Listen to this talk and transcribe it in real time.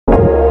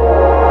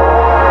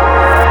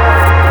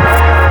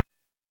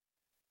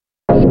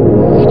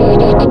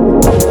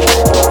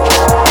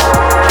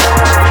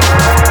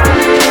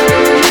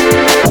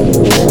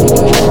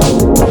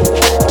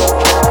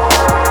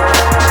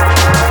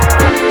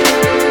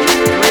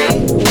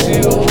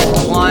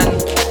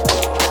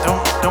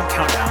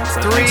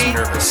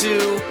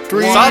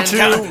Three, One, two,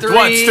 count. three,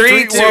 One,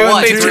 three, two,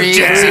 one, three,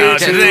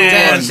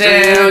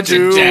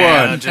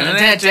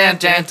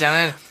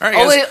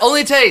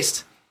 Only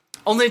taste.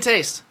 Only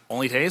taste.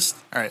 Only taste?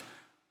 All right.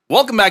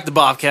 Welcome back to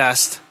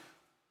Bobcast.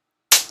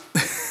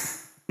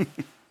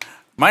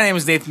 My name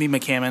is Nathan E.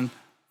 McCammon.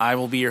 I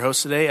will be your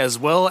host today, as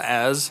well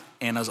as,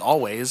 and as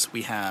always,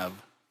 we have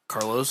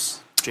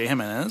Carlos J.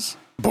 Jimenez.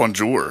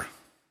 Bonjour.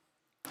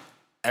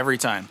 Every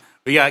time.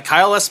 We got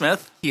Kyle S.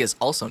 Smith. He is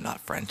also not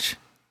French.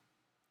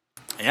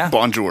 Yeah.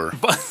 Bonjour.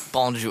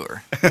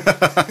 Bonjour.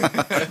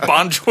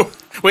 Bonjour.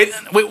 Wait,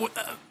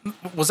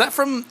 was that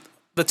from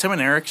the Tim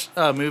and Eric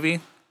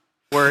movie?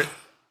 Where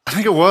I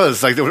think it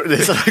was. Like, they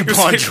said like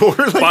bonjour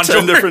like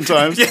 10 different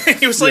times. Yeah,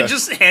 he was like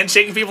just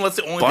handshaking people. That's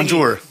the only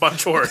Bonjour. thing.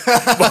 Bonjour.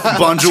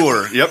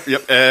 Bonjour.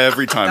 Yep.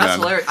 Every time, That's man.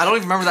 hilarious. I don't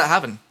even remember that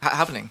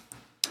happening.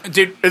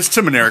 Dude, It's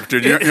Tim and Eric,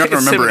 dude. You're not going to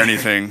It's remember Tim and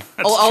anything.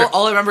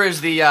 All I remember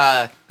is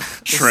the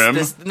Trim?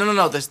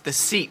 The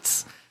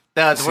seats.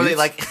 Where they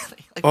like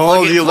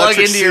Oh, the plug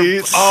electric into your.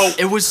 seats. Oh,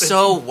 it was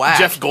so whack.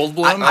 Jeff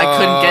Goldblum? I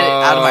couldn't get it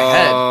out of my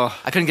head.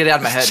 I couldn't get it out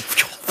of my head.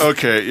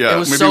 Okay, yeah. It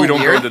was Maybe so we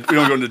don't weird.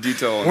 go into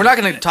detail. We're not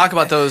going to talk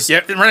about those.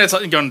 yeah, we're not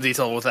going to go into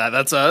detail with that.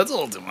 That's a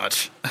little too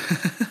much.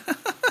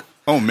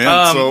 Oh,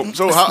 man.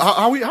 So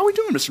how we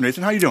doing, Mr.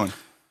 Nathan? How you doing?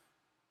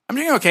 I'm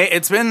doing okay.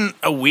 It's been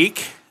a week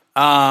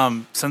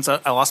since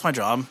I lost my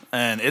job,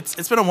 and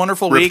it's been a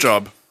wonderful Rip week.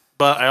 job.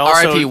 But I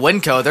also RIP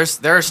Winco.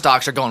 Their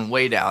stocks are going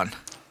way down.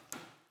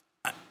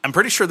 I'm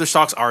pretty sure their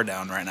stocks are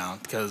down right now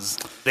because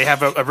they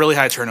have a really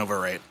high turnover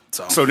rate.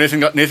 So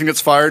Nathan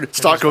gets fired.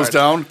 Stock goes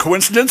down.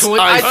 Coincidence?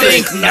 I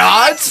think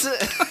not.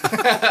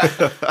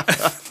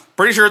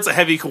 pretty sure it's a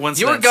heavy coincidence.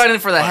 You were gunning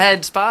for the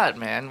head spot,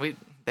 man.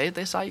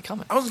 They saw you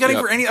coming. I was gunning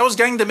I was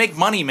gunning to make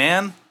money,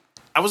 man.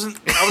 I wasn't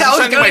I was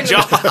gunning my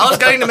job. I was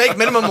gunning to make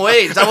minimum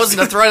wage. That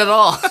wasn't a threat at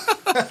all.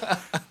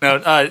 No,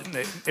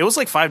 it was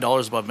like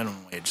 $5 above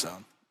minimum wage, though.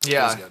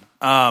 Yeah, It was good.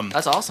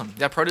 that's awesome.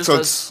 Yeah, produce So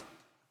was.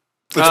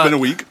 it's been a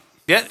week.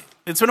 Yeah,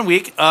 it's been a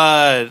week.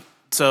 And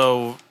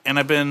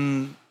I've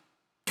been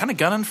kind of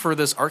gunning for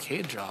this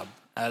arcade job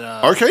at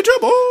Arcade job?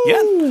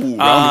 Oh!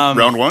 Yeah.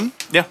 Round one?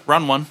 Yeah,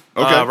 round one.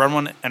 Okay. Round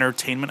one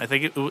entertainment. I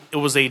think it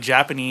was a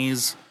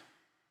Japanese.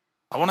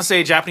 I want to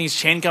say a Japanese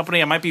chain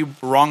company. I might be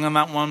wrong on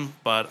that one,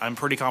 but I'm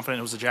pretty confident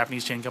it was a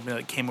Japanese chain company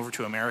that came over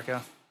to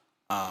America.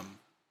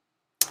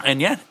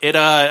 And yeah, it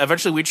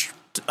eventually reached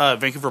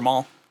Vancouver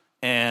Mall,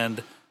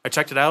 and I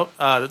checked it out.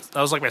 That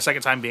was like my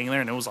second time being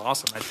there, and it was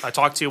awesome. I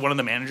talked to one of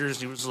the managers.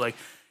 He was like,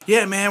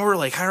 "Yeah, man, we're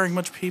like hiring a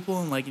bunch of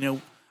people, and like we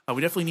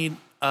definitely need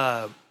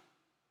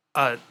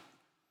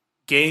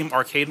game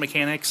arcade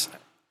mechanics."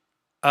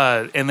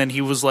 And then he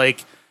was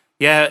like,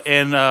 "Yeah,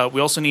 and we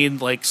also need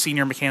like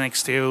senior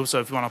mechanics too. So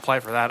if you want to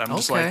apply for that," I'm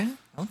just like,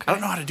 Okay. I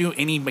don't know how to do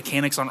any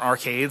mechanics on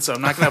arcades, so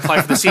I'm not going to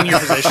apply for the senior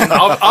position.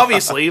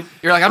 Obviously,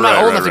 You're like, I'm not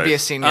old enough to right. be a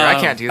senior.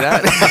 I can't do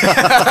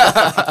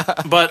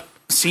that. but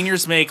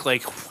seniors make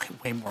like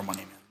way more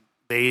money,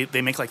 man.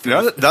 They make like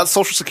 30, Yeah, that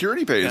Social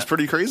Security pay is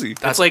pretty crazy.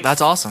 that's like That's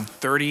awesome.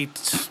 30.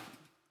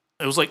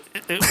 It was like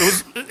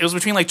it was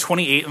between like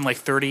 28 and like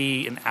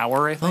 30 an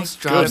hour. I think.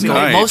 Good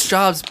night. Most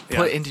jobs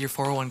put Yeah. into your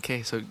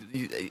 401k. So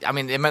I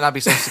mean, it might not be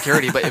Social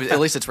Security, but at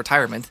least it's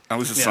retirement. At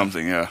least it's Yeah.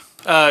 something, yeah.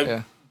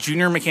 Yeah.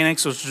 Junior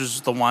mechanics, which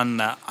is the one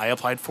that I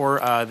applied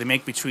for. They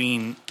make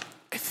between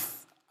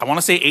I want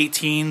to say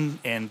 18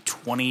 and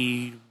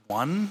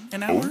 21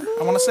 an hour.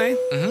 I want to say.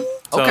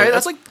 So Okay,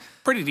 that's like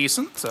pretty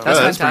decent. So That's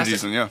That's pretty fantastic.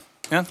 decent, yeah.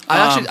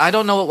 yeah. I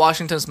don't know what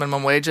Washington's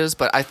minimum wage is,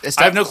 but I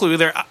have no clue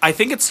either. I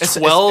think it's It's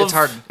 12. It's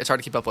hard. It's hard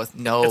to keep up with.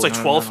 No, It's like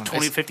no, 12, no, no.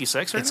 20,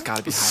 56, right? It's got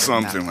to be higher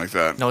Something than that. like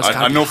that. No, it's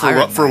gotta I be know higher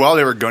than for a that. while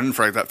they were gunning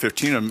for like that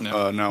 15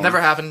 now. Never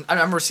happened. I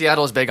remember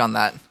Seattle was big on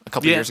that a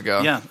couple years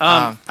ago. Yeah.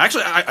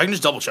 Actually, I can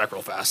just double check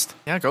real fast.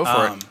 Yeah, go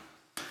for it.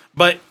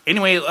 But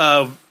anyway,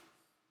 while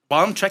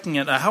I'm checking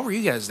it, how are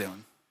you guys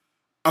doing?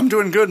 I'm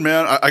doing good,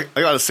 man. I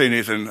got to say,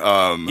 Nathan,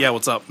 Yeah,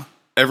 what's up?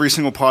 every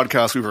single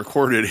podcast we've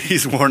recorded,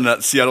 he's worn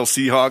that Seattle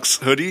Seahawks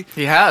hoodie.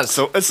 He has.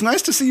 So it's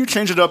nice to see you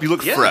change it up. You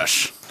look Yeah.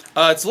 fresh.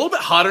 It's a little bit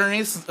hot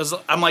underneath. As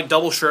I'm like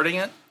double shirting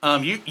it.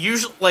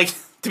 Usually, like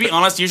to be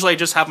honest, usually I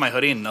just have my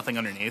hoodie and nothing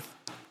underneath.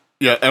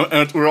 Yeah,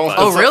 and we're all.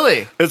 Oh,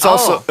 really? It's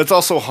Oh.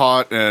 also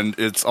hot, and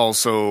it's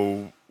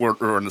also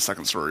we're in the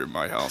second story of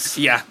my house.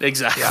 Yeah,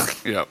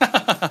 exactly. Yeah,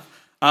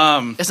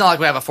 It's not like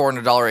we have a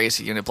 $400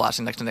 AC unit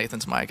blasting next to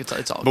Nathan's mic.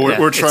 It's all but good.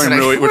 we're trying It's-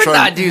 really. We're trying,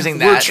 not using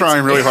that. We're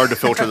trying really hard to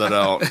filter that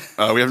out.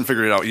 We haven't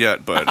figured it out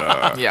yet, but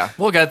Yeah,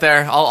 we'll get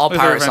there. I'll We'll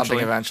pirate get there something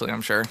eventually,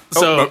 I'm sure.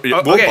 So we'll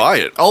okay. buy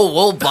it. Oh,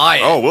 we'll buy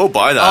it. Oh, we'll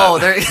buy that. Oh,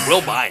 there.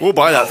 We'll buy. We'll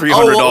buy that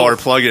 $300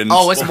 plugin.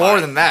 Oh, it's more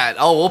than that.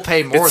 Oh, we'll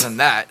pay more than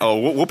that. Oh,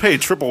 we'll pay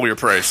triple your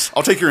price.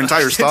 I'll take your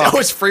entire stock. Oh,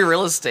 it's free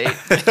real estate.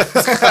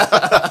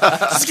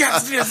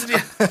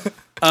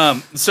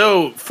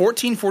 So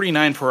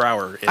 $14.49 per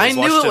hour. Is I knew it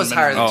Washington was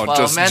higher than minimum.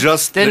 12, man.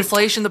 just- The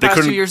inflation the they past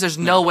 2 couldn't- years, there's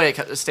no way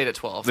it stayed at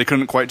 12. They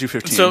couldn't quite do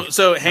 15.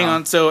 So hang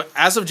on. So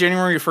as of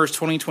January 1st,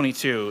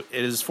 2022,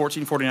 it is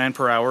 $14.49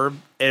 per hour.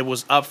 It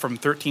was up from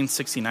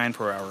 $13.69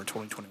 per hour in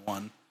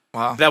 2021.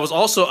 Wow. That was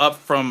also up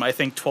from I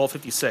think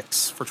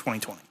 $12.56 for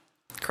 2020.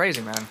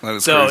 Crazy, man. That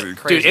is So,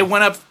 crazy. dude, it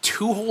went up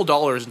 $2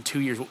 whole in 2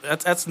 years.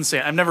 That's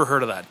insane. I've never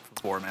heard of that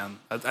before, man.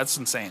 That's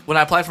insane. When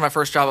I applied for my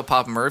first job at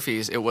Papa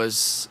Murphy's, it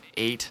was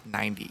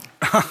 $8.90.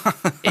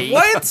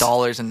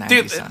 $8.90.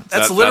 Dude,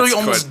 that's literally that's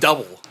almost quite-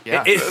 double.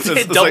 Yeah.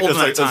 It doubled in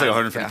that It's like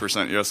time.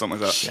 150%, yeah,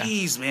 something like that.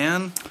 Jeez,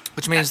 man.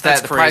 Which means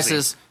That's that the crazy.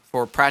 prices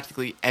for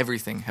practically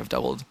everything have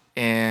doubled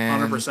in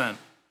 100%.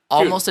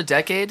 almost a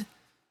decade.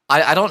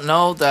 I don't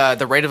know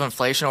the rate of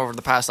inflation over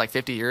the past like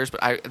 50 years,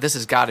 but this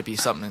has got to be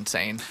something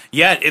insane.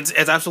 Yeah, it's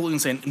absolutely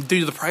insane.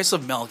 Dude, the price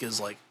of milk is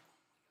like...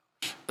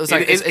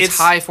 It's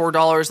high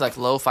 $4, like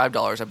low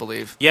 $5, I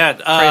believe. Yeah,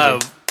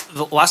 Crazy.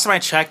 the last time I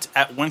checked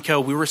at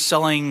Winco, we were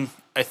selling,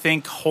 I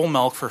think, whole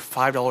milk for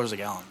 $5 a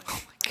gallon.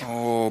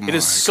 Oh my It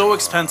is so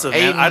expensive,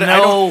 man. Ain't I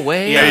no don't,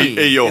 way. Yeah,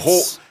 Hey, yo,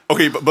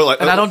 okay, but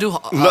like, And I don't do.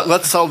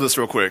 let's solve this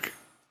real quick.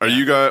 Are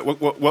you guys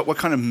what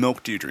kind of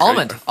milk do you drink?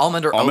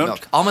 Almond or oat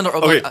milk. Almond or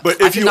oat Okay, milk. but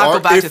I if you cannot are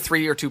go back if, to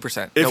 3 or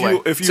 2%. if No you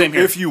way.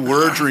 if you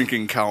were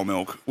drinking cow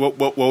milk, what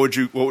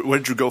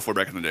did you go for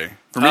back in the day?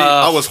 For me,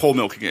 I was whole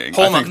milk gang.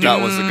 whole I think milk.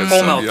 that was the good Whole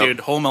stuff. milk, Yep. dude.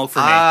 Whole milk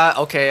for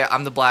me. Okay,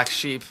 I'm the black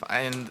sheep,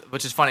 and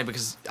which is funny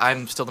because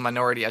I'm still the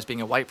minority as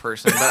being a white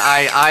person. But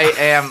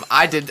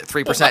I did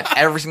 3%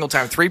 every single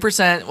time.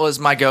 3% was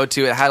my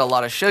go-to. It had a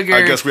lot of sugar.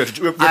 I guess we have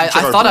to. I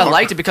thought I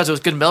liked it because it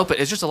was good milk, but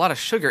it's just a lot of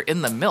sugar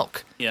in the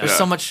milk. Yeah. There's Yeah.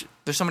 so much.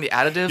 There's so many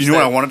additives. You know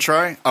what I want to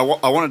try? I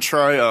want to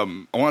try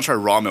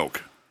raw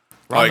milk.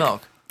 Raw milk. Raw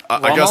milk?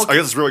 I guess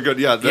it's really good.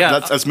 Yeah, Yeah.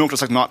 that's milk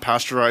that's like not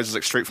pasteurized. It's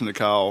like straight from the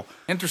cow.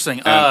 Interesting.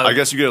 And I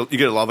guess you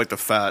get a lot of like the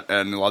fat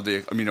and a lot of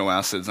the amino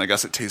acids. And I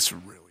guess it tastes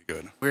really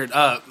good. Weird.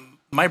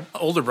 My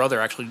older brother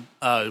actually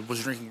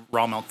was drinking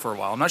raw milk for a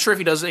while. I'm not sure if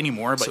he does it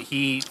anymore, but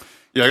he...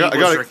 Yeah, he I was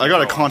got drinking I got for to a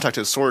while. contact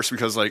his source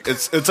because like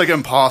it's like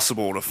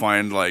impossible to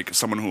find like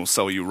someone who will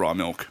sell you raw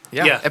milk.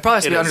 Yeah, Yeah, it probably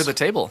has to it be is. under the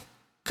table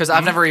because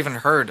I've never even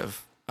heard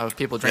of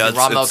people drinking it's-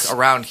 raw milk it's-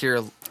 around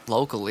here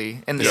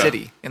locally in the Yeah.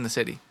 city. In the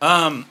city.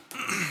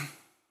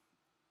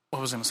 What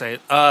was I going to say?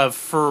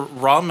 For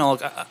raw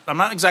milk, I'm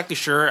not exactly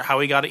sure how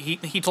he got it.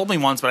 He told me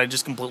once, but I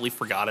just completely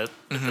forgot it.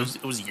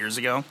 It was years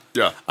ago.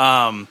 Yeah.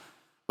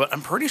 But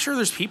I'm pretty sure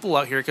there's people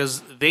out here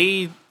because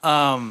they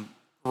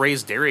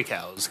raise dairy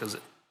cows because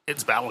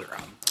it's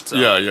battleground. So.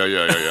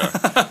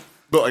 Yeah.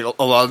 But like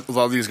a lot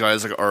of these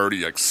guys like are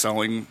already like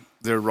selling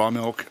their raw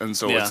milk, and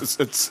so Yeah.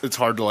 it's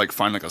hard to like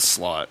find like a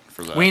slot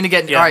for that. We need to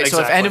get Yeah, all right. So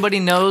if exactly. anybody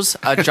knows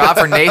a job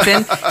for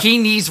Nathan, he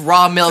needs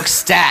raw milk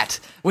stat.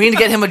 We need to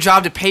get him a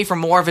job to pay for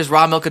more of his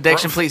raw milk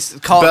addiction. Please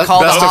call the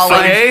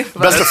hotline.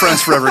 Best of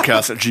friends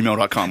forevercast at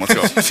gmail.com. Let's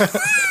go.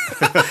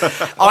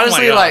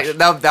 Honestly, gosh.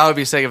 like that would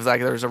be sick if like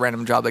there was a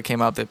random job that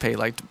came up that paid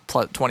like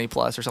 20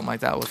 plus or something like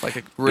that with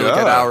like really Yeah.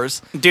 good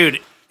hours. Dude,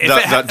 if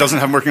that doesn't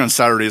have working on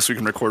Saturdays, so we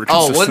can record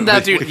Oh, consistently. wouldn't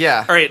that Dude,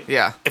 Yeah. All right.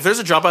 Yeah. If there's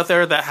a job out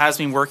there that has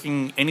me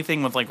working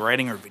anything with like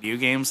writing or video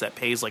games that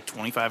pays like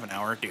 $25 an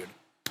hour, dude.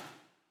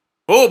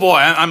 Oh boy,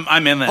 I'm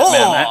in that,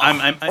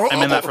 man.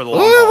 I'm in that for the long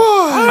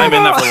haul. I'm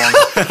in that for the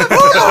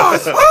long haul.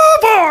 Oh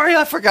boy,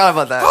 I forgot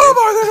about that.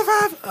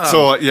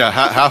 So yeah,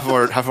 half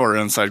of our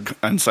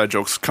inside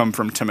jokes come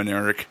from Tim and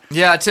Eric.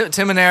 Yeah,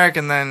 Tim and Eric,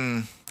 and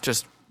then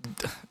just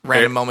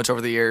random moments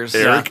over the years.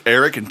 Eric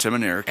and Tim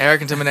and Eric.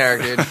 Eric and Tim and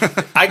Eric, dude.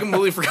 I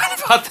completely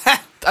forgot about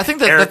that. I think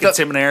that Eric and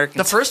Tim and Eric.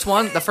 The first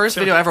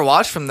video I ever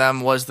watched from them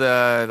was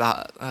the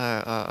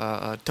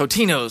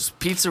Totino's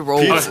Pizza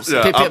Rolls.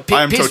 Yeah,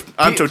 I'm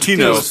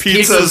Totino's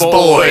Pizza's boy.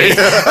 boy.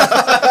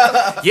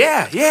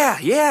 Yeah.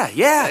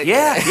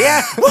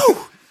 Woo.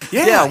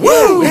 Yeah,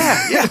 woo.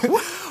 Yeah.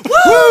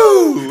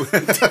 Woo.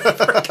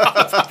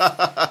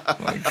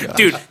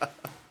 Dude,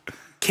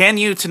 can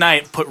you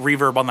tonight put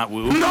reverb on that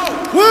woo? Woo!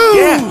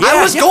 I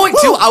was going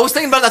to. I was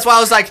thinking about it. That's why I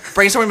was like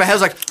brainstorming in my head. I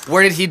was like,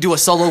 where did he do a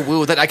solo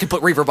woo that I could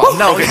put reverb on?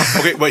 No.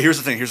 Okay, but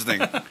here's the thing.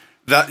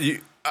 That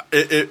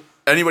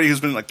anybody who's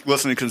been like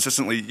listening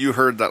consistently, you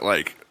heard that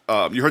like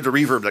you heard the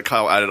reverb that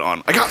Kyle added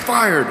on. I got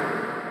fired.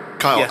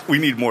 Kyle, Yeah. we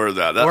need more of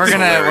that. That's We're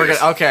hilarious.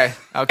 gonna. Okay.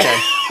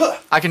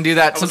 I can do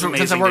that. was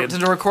amazing, dude.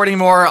 Since we're recording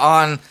more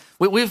on,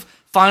 we've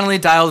finally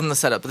dialed in the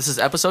setup. This is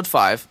episode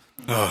 5.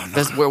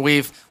 Where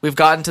we've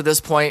gotten to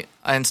this point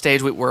and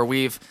stage where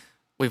we've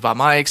bought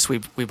mics,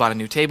 we bought a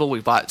new table,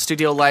 we bought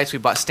studio lights, we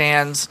bought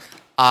stands,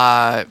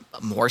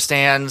 more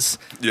stands.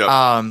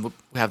 Yep.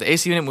 We have the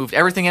AC unit, moved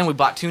everything in. We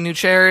bought 2 new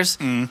chairs,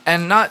 and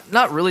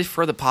not really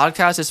for the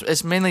podcast.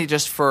 It's mainly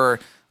just for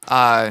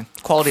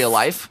quality of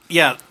life.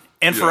 Yeah,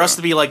 and for Yeah. us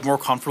to be like more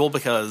comfortable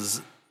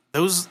because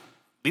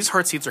these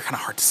hard seats are kind of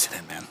hard to sit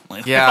in, man.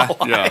 Like, Yeah.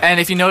 Yeah. And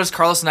if you notice,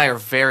 Carlos and I are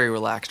very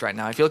relaxed right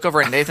now. If you look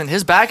over at Nathan,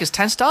 his back is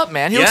tensed up,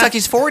 man. He looks Yeah. like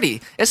he's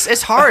 40.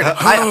 It's hard.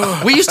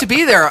 We used to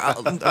be there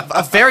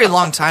a very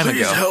long time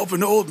ago. help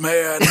an old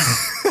man.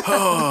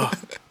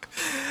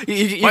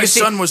 You My can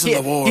see- son was in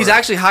the war. He's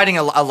actually hiding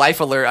a life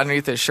alert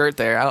underneath his shirt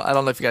there. I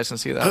don't know if you guys can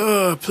see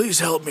that. Please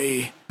help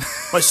me.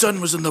 My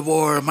son was in the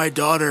war. My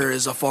daughter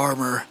is a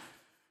farmer,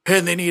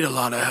 and they need a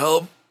lot of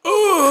help. All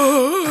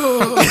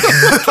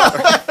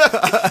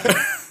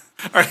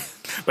right.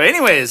 But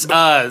anyways,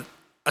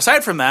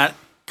 aside from that,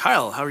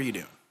 Kyle, how are you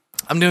doing?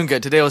 I'm doing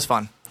good. Today was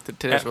fun.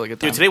 Today was a really good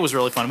time. Dude, today was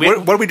really fun.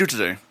 What did we do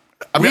today?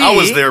 I mean, I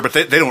was there, but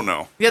they don't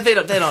know. Yeah, they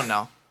don't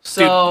know.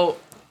 So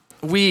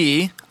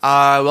we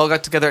all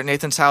got together at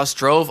Nathan's house,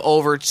 drove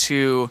over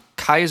to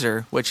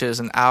Kaiser, which is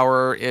an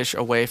hour-ish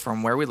away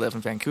from where we live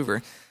in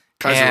Vancouver.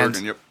 Kaiser,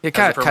 Oregon, yep.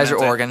 Yeah, Kaiser,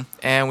 Oregon.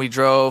 And we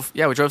drove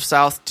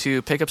south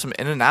to pick up some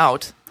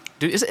In-N-Out.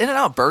 Dude, is it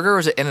In-N-Out Burger or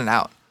is it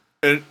In-N-Out?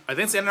 I think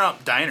it's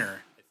In-N-Out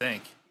Diner, I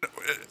think.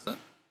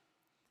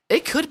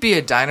 It could be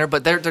a diner,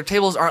 but their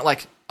tables aren't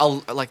like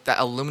that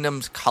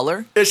aluminum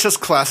color. It's just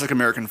classic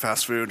American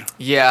fast food.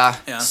 Yeah.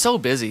 So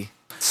busy.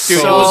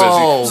 Dude,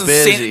 so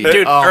busy.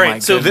 Dude, oh all right, my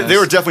so goodness. They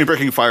were definitely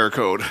breaking fire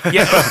code.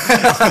 Yeah,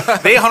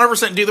 they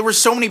 100%. Dude, there were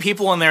so many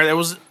people in there. It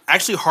was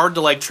actually hard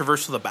to like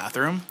traverse to the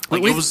bathroom.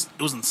 Like it was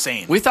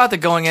insane. We thought that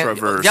going in,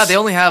 Traverse. they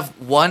only have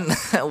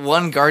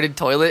one guarded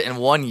toilet and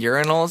one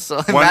urinal.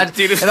 So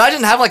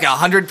imagine have like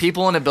 100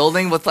 people in a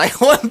building with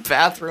like one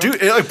bathroom.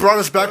 Dude, it like brought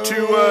us back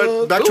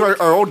to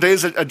our old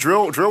days at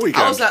drill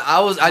weekend.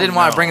 I didn't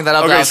want to bring that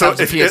up. Okay, that so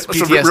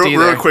PTSD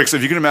real quick, so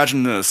if you can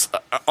imagine this,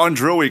 on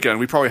drill weekend,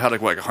 we probably had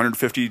like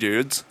 150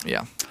 dudes.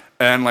 Yeah.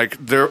 And like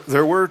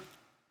there were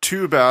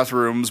 2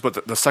 bathrooms,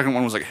 but the second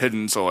one was like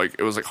hidden, so like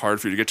it was like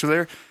hard for you to get to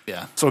there.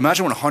 Yeah. So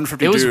imagine when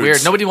 150 It was dudes,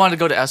 weird. Nobody wanted to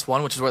go to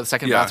S1, which is where the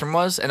second bathroom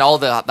was, and all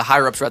the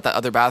higher ups were at that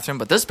other bathroom.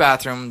 But this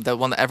bathroom, the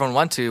one that everyone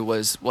went to,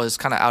 was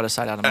kind of out of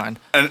sight, out of mind.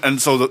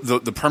 And so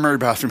the primary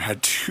bathroom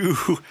had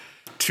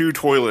two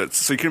toilets.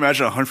 So you can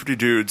imagine 150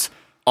 dudes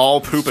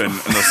all pooping in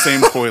the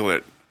same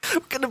toilet. We're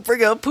gonna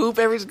bring up poop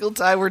every single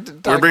time we're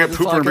talking We're bringing about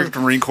poop. this We're bringing the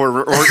Marine Corps.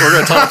 We're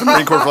going to talk about the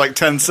Marine Corps for like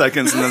 10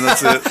 seconds, and then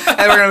that's it. And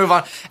we're gonna move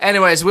on.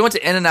 Anyways, we went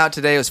to In-N-Out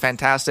today. It was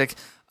fantastic.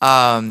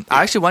 I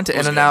actually went to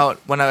In-N-Out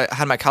when I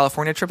had my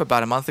California trip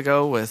about a month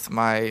ago with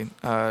my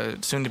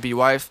soon-to-be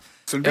wife.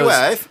 Soon-to-be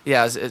wife?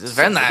 Yeah, it was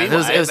very nice.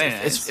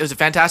 It was a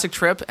fantastic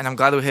trip, and I'm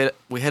glad that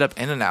we hit up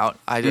In-N-Out.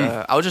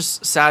 I was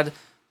just sad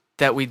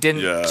that we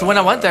didn't. Yeah. So when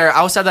I went there,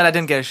 I was sad that I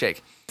didn't get a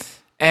shake.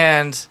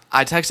 And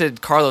I texted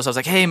Carlos. I was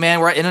like, "Hey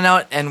man, we're at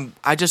In-N-Out, and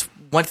I just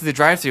went through the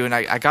drive-thru, and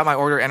I got my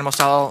order, animal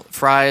style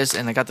fries,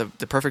 and I got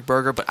the perfect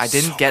burger, but I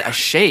didn't get a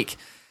shake."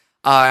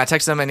 I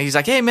texted him, and he's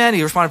like, "Hey man,"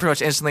 he responded pretty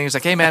much instantly. He was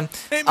like, "Hey man,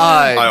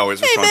 I always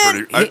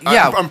respond pretty.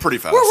 I'm pretty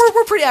fast.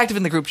 We're pretty active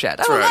in the group chat.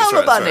 I don't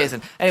know about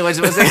Nathan. Anyways,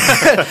 it was and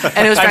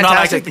it was I'm not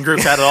fantastic. active in the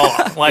group chat at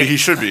all. Like he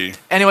should be.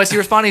 Anyways, he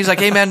responded. He was like,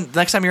 "Hey man,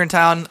 next time you're in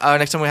town,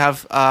 next time we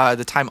have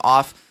the time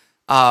off,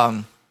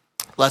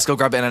 let's go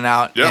grab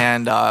In-N-Out." Yeah.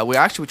 And we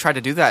tried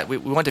to do that. We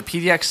went to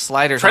PDX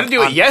Sliders. tried to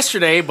do it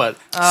yesterday, but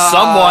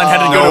someone had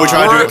to go No, we to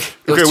tried work. to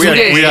do it. It was Okay, 2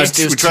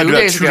 days. we tried to do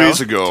that 2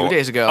 days ago. 2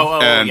 days ago.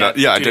 Oh, And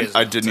yeah, 2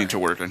 I days did need to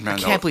work. And man, I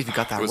can't believe you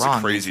got that it was wrong.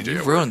 a crazy day. You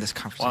at ruined work. this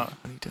conversation. Wow.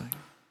 What are you doing?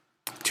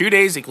 2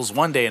 days equals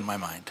 1 day in my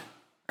mind.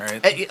 All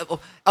right.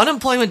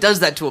 Unemployment does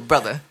that to a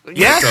brother.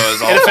 Yeah,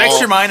 does. it affects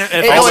your mind. It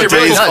affects all your it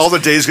really mental. does. All the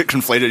days get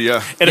conflated.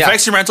 Yeah. It Yeah.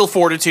 affects your mental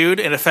fortitude.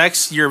 It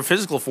affects your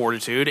physical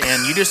fortitude,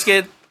 and you just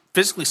get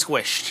physically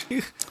squished.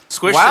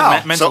 Squished Wow.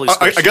 and mentally So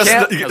squished. I guess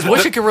Yeah,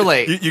 wish it could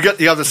relate. you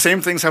have the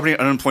same things happening at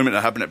unemployment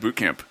that happened at boot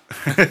camp.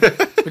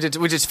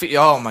 We just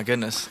oh my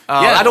goodness.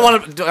 Yeah. I don't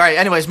want to. All right.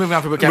 Anyways, moving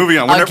on for boot camp. Moving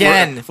on.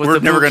 We're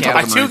never going to talk I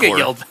about the too Marine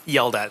get Corps.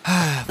 yelled at.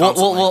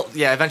 We'll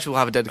yeah. Eventually, we'll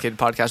have a dedicated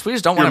podcast. We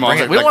just don't want to Your bring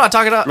mom's it. We don't want to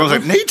talk it up. Your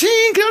mom's like,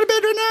 Nadine, get out of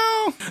bed right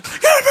now.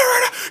 Get out of bed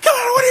right now. Come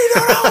on, what are you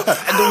doing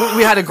now?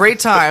 We had a great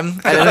time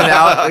at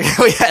In-N-Out.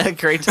 We had a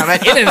great time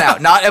at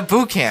In-N-Out, not at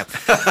boot camp.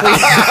 What are you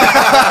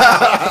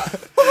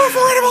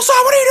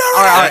doing?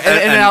 All right,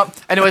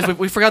 In-N-Out. Anyways,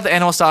 we forgot the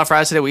animal style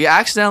fries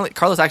today.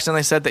 Carlos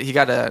accidentally said that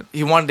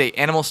he wanted a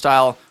animal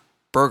style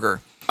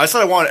burger. I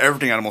said I wanted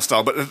everything animal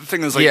style, but the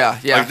thing is, like, Yeah.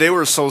 like they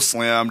were so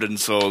slammed, and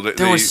so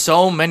There were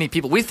so many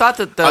people. We thought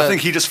that I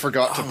think he just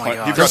forgot to my punch.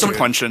 God. He forgot to There's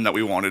punch in that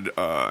we wanted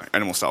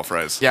animal style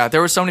fries. yeah,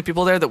 there were so many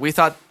people there that we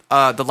thought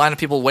the line of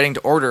people waiting to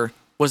order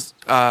was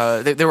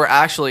they were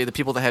actually the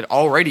people that had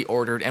already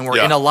ordered and were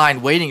Yeah. in a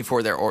line waiting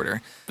for their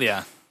order.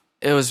 Yeah.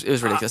 It was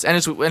ridiculous. And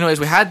anyways,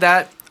 we had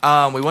that.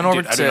 We went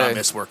over Dude, I do not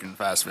miss working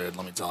fast food.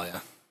 Let me tell you.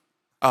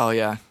 Oh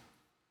yeah.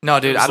 No,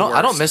 dude, was the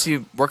I don't worst. miss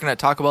you working at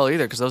Taco Bell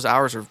either because those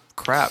hours are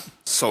crap.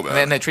 So bad.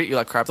 And they treat you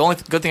like crap. The only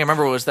good thing I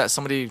remember was that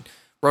somebody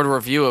wrote a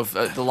review of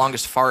the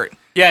longest fart.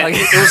 Yeah, Like-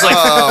 it was like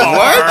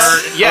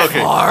what? Yeah.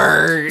 Okay.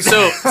 Fart.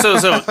 So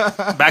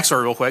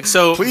backstory real quick.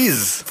 So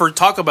Please. for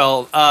Taco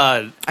Bell,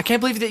 I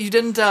can't believe that you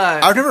didn't.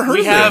 I've never heard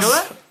we of have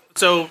this.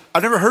 so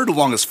I've never heard the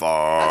longest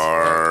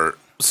fart.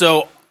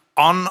 so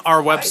on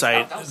our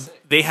website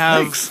they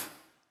have. Thanks.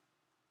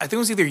 I think it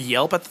was either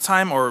Yelp at the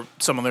time or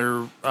some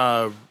other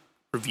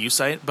review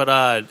site.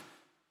 But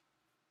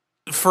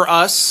for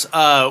us,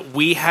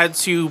 we had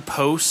to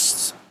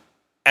post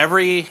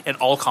every and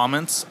all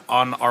comments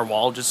on our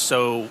wall just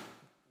so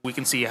we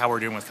can see how we're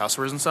doing with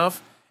customers and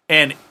stuff.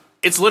 And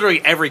it's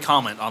literally every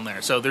comment on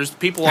there. So there's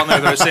people on there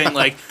that are saying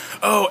like,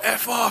 "Oh,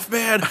 F off,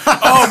 man.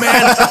 Oh,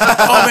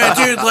 man,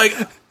 dude, like...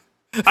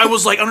 I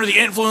was like under the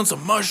influence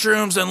of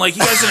mushrooms and like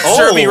you guys didn't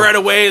serve me right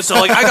away, so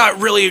like I got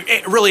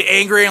really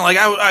angry and like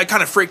I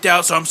kind of freaked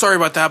out, so I'm sorry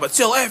about that, but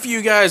still F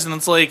you guys." And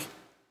it's like,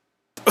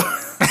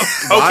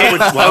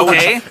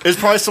 Okay. It's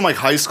probably some like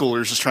high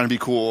schoolers just trying to be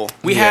cool.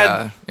 We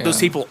had those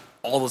people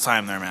all the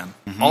time there, man.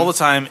 All the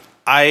time.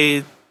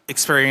 I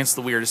experienced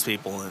the weirdest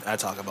people at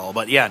Taco Bell.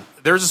 But yeah,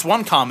 there was this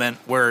one comment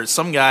where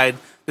some guy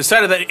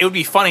decided that it would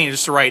be funny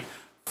just to write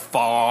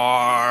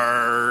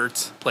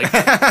fart like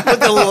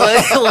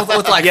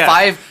with like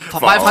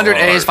 500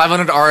 A's,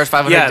 500 R's,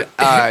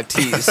 500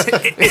 T's.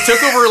 It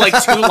took over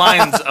like 2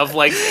 lines of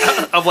like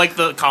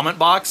the comment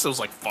box. It was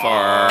like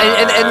fart.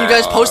 And you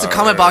guys post the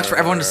comment box for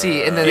everyone to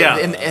see in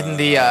the in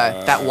the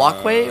that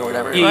walkway or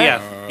whatever. Right?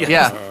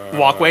 Yeah.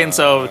 Walkway. And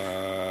so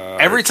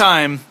every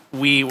time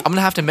I'm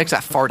gonna have to mix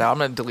that fart out. I'm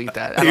gonna delete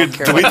that. I You don't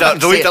care.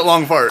 delete that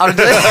long fart. We're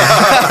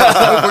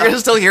gonna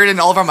still hear it in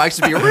all of our mics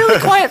to be a really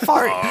quiet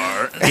fart.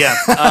 Yeah.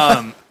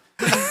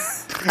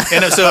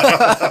 And so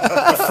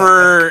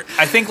for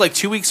I think like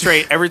 2 weeks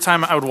straight, every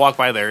time I would walk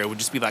by there, it would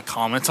just be that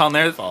comment on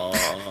there,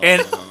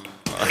 and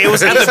it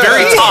was at the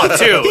very top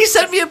too. He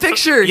sent me a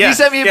picture. Yeah, he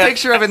sent me a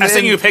picture of it. I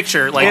sent you a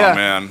picture like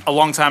man. a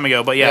long time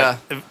ago, but at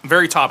the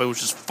very top it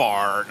was just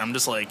fart. And I'm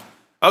just like,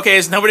 okay,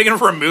 is nobody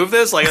gonna remove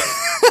this? Like,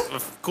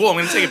 cool, I'm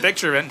gonna take a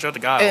picture of it and show it to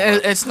God.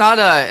 It's not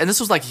and this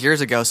was like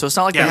years ago, so it's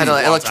not like they had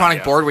an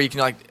electronic board where you can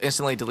like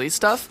instantly delete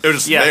stuff. It was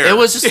just there. It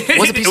was just a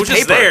piece of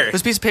paper. There. It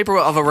was a piece of paper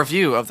of a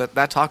review of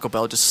that Taco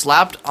Bell just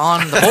slapped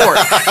on the board.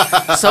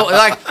 So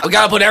like, we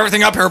gotta put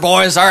everything up here,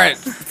 boys. All right,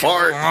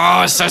 Fart.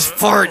 oh, it says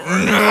fart.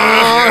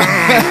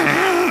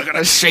 I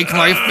gotta shake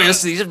my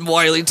fist. These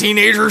wily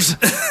teenagers.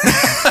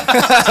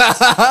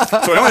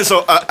 So anyway,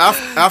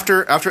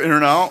 after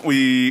In-N-Out,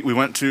 we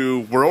went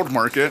to World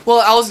Market. Well,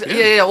 I was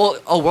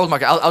World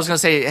Market. I was gonna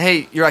say,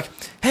 hey, you're like,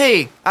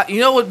 hey, you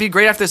know what would be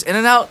great after this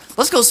In-N-Out?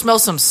 Let's go smell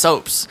some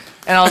soaps.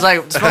 And I was like,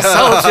 smell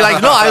soaps? You're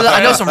like, no,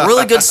 I know some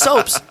really good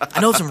soaps. I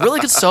know some really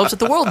good soaps at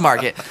the World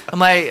Market. I'm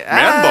like,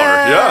 Man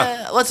bar,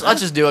 yeah. Let's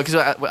just do it because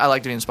I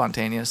like being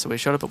spontaneous. So we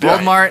showed up at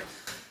World Mart,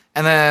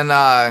 and then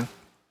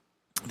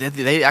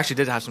they actually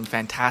did have some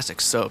fantastic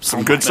soaps.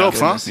 Some good soaps,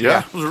 goodness. huh?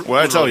 Yeah.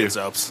 What I tell you?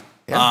 Soaps.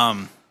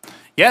 Yeah.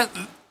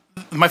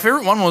 My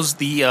favorite one was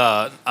the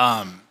I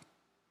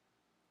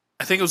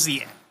think it was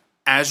the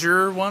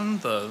Azure one,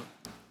 the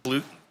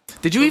blue.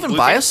 Did you even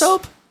buy a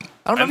soap?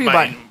 I don't remember you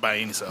buying. Buy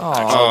any soap.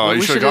 Oh,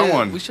 you should have got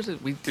one. We should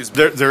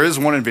have. There is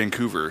one in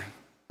Vancouver.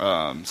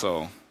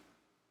 So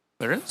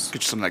There is?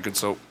 get you some of that good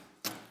soap.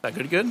 That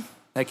good?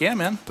 Heck yeah,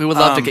 man. We would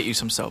love to get you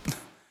some soap.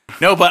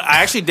 No, but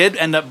I actually did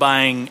end up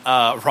buying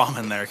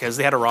ramen there because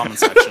they had a ramen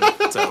section.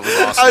 So it was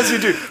awesome. As you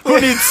do.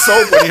 Who needs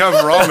soap when you have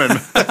ramen?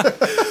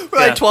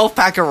 Like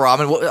 12-pack of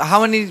ramen.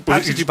 How many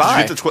packs did you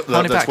buy? Did you get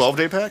the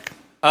 12-day pack?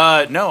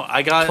 No,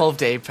 I got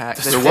 12-day pack.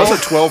 There was a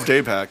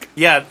 12-day pack.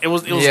 Yeah, it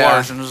was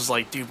large, and it was just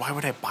like, dude, why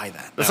would I buy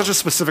that? That's such a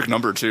specific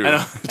number too. I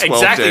know.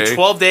 Exactly,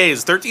 12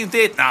 days, 13th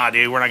day. Nah,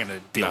 dude, we're not gonna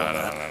deal with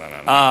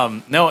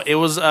that. No, it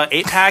was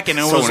 8-pack, and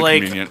it So was like,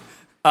 inconvenient.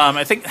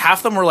 I think half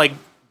of them were like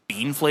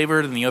bean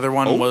flavored, and the other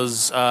one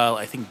was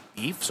I think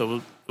beef.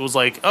 So it was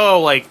like, it's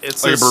like a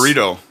this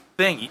burrito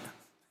thing.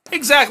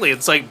 Exactly,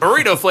 it's like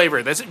burrito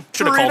flavored. That's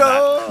should have called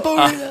that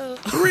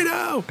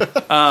burrito.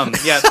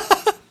 Yeah.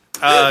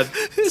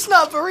 It's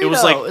not burrito. It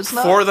was like it's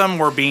not. 4 of them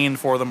were bean,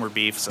 4 of them were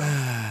beef. So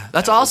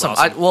That's awesome.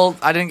 awesome.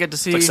 I didn't get to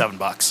see. it's like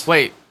 $7.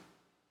 Wait,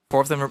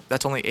 4 of them.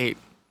 That's only 8.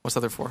 What's the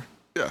other 4?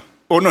 Yeah.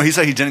 Oh no, he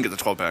said he didn't get the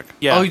 12-pack.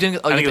 Yeah. Oh, you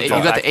didn't. Oh, I you think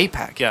got it the was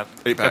 8-pack. Yeah,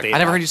 8-pack. got the I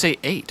never heard you say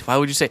 8. Why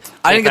would you say?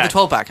 I didn't get the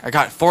 12-pack. I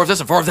got 4 of this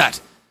and 4 of that.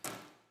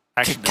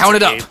 Actually, Count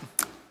it up. 8.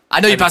 I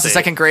know you didn't passed the say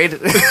second grade.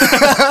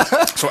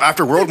 So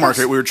after World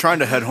Market, we were trying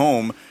to head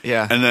home.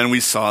 Yeah. And then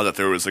we saw that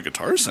there was a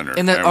Guitar Center.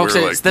 And then- we were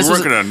okay, like, this we was-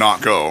 weren't going to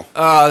not go.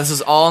 This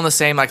is all in the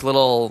same like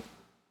little,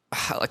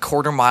 like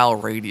quarter-mile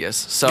radius.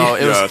 So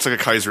it was. It's like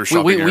a Kaiser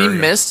shopping We area.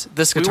 missed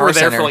this We Guitar were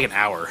there Center. for like an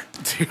hour.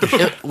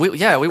 We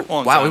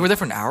Long wow, time. we were there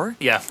for an hour.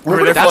 Yeah, We're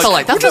there for That's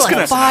like- like just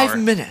gonna- 5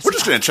 minutes. We're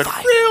just going to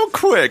check real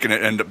quick, and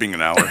it ended up being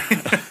an hour.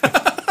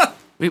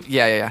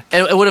 Yeah.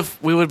 And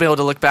we would be able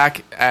to look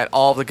back at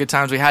all the good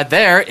times we had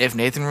there if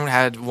Nathan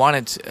had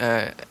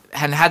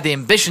hadn't had the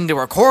ambition to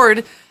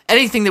record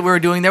anything that we were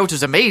doing there, which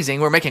was amazing.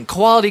 We were making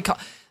quality.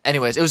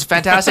 Anyways, it was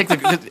fantastic.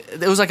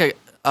 It was like a.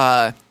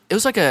 I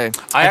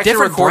actually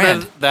different recorded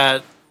brand.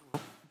 that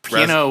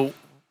piano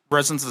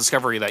Residence of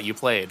Discovery that you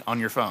played on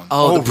your phone.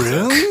 Oh,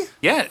 really?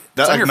 Yeah,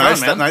 That it's on your nice,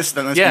 phone, man. that nice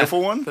Yeah.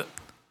 beautiful one?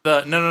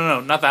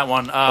 No, not that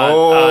one.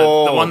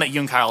 Oh. The one that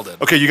you and Kyle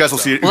did. Okay, you guys will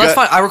see it. well, You that's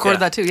guys- fine. I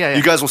recorded yeah. that too. Yeah.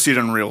 You guys will see it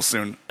on Reels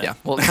soon. Yeah.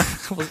 Well,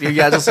 you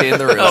guys will see it in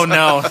the reels. Oh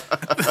no!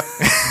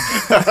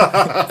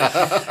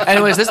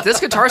 Anyways, this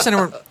Guitar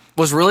Center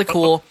was really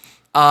cool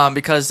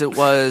because it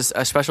was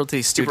a specialty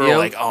People studio. were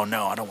like, "Oh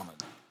no, I don't want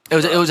to."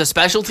 It was a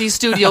specialty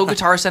studio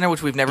Guitar Center,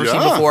 which we've never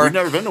seen before. We've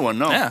never been to one,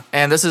 no. Yeah,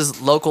 And this is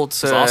local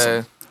to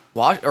awesome.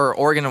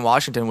 Oregon and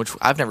Washington, which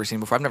I've never seen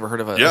before. I've never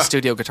heard of a Yeah.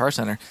 studio Guitar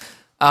Center.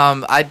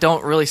 I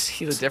don't really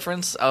see the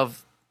difference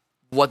of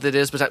what it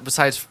is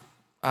besides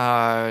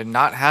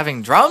not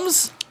having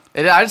drums.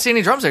 I didn't see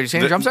any drums there. Did you see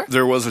any drums there?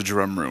 There was a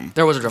drum room.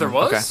 There was a drum. There room.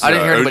 was? Okay. I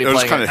didn't hear anybody it was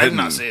playing kinda it. I did hidden.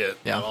 not see it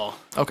Yeah. at all.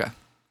 Okay.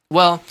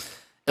 Well,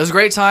 it was a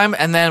great time,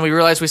 and then we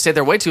realized we stayed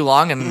there way too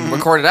long and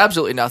recorded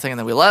absolutely nothing, and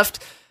then we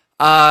left.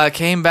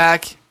 Came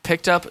back,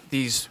 picked up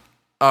these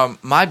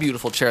my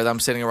beautiful chair that I'm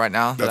sitting in right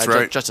now. That's that I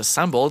right. just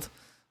assembled.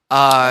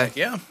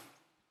 Yeah.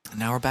 And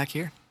now we're back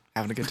here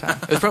having a good time.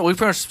 We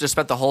pretty much just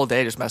spent the whole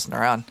day just messing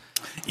around.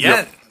 Yeah.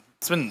 Yep.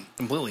 It's been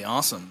completely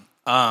awesome.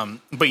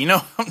 But you know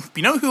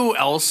who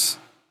else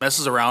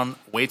messes around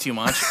way too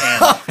much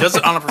and does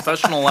it on a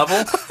professional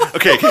level?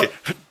 Okay.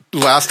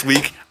 Last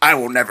week, I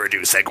will never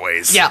do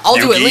segues. Yeah, I'll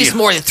do at Yugi. least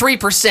more than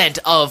 3%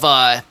 of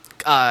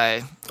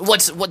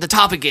what the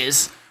topic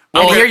is.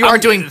 Well, And here you I'm- are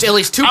doing at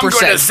least 2%. I'm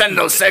going to send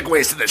those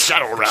segues to the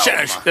Shadow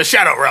Realm. The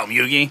Shadow Realm,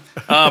 Yugi.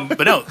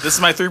 But no, this is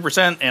my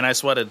 3%, and I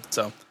sweated.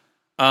 So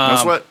No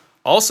sweat.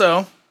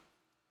 Also,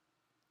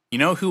 you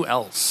know who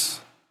else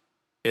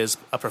is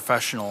a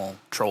professional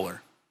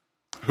troller?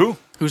 Who?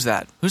 Who's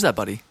that? Who's that,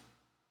 buddy?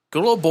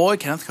 Good old boy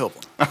Kenneth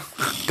Copeland.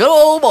 Good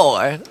old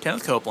boy.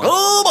 Kenneth Copeland.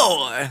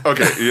 Oh boy.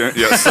 Okay, yeah.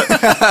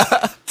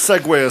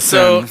 Segue us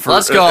So, in.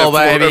 let's go,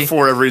 baby. For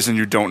whatever reason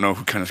you don't know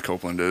who Kenneth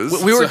Copeland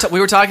is. We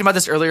were talking about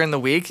this earlier in the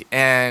week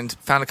and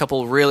found a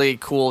couple really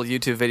cool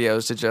YouTube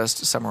videos to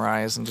just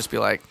summarize and just be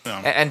like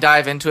and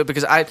dive into it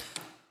because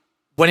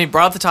when he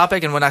brought up the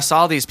topic and when I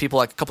saw these people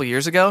like a couple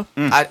years ago,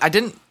 I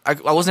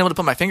wasn't able to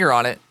put my finger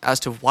on it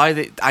as to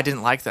why I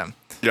didn't like them.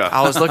 Yeah.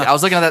 I was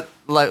looking at that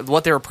like,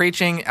 what they were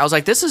preaching. I was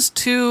like, this is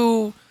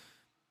too.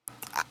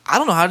 I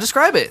don't know how to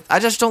describe it. I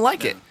just don't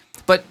like it.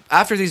 But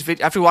after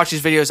we watch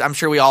these videos, I'm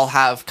sure we all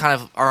have kind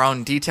of our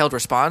own detailed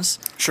response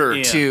Sure.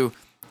 Yeah. to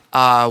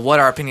what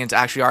our opinions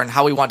actually are and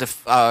how we want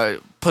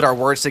to put our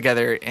words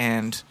together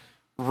and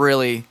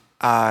really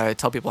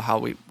tell people how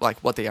we like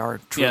what they are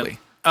truly.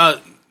 Yeah.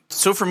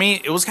 So for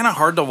me, it was kind of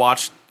hard to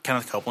watch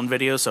Kenneth Copeland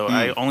videos, so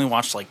I only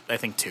watched like I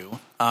think 2.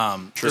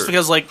 Just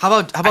because like How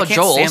about I can't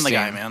Joel stand the Osteen?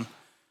 guy,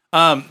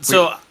 man.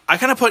 So I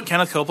kind of put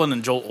Kenneth Copeland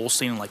and Joel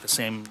Osteen in like the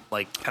same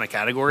like kind of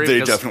category. They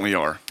because, definitely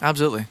are.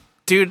 Absolutely.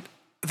 dude,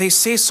 they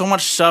say so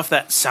much stuff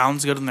that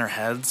sounds good in their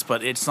heads,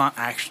 but it's not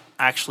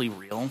actually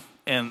real,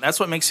 and that's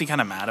what makes me kind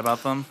of mad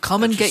about them.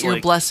 Come and It's get just your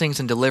like- blessings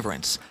and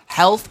deliverance.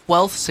 Health,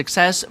 wealth,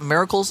 success,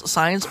 miracles,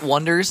 signs,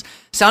 wonders.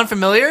 Sound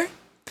familiar?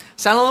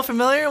 Sound a little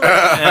familiar?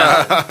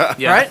 Yeah,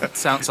 right?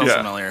 Sounds Yeah.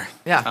 familiar.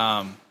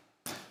 Yeah.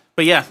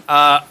 But yeah,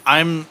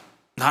 I'm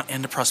not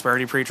into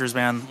prosperity preachers,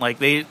 man. Like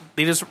they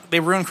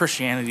ruin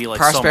Christianity like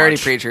Prosperity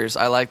so much. preachers.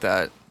 I like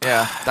that.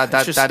 Yeah.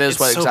 That is it's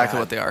what so exactly bad.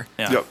 what they are.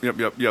 Yeah.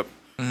 Yep.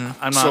 I'm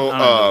not. So,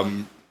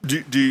 I'm not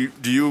into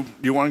do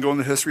you want to go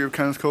into the history of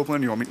Kenneth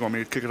Copeland? You want me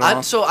to kick it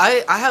off? So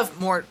I have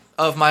more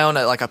of my own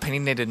like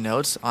opinionated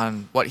notes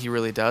on what he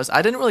really does.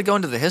 I didn't really go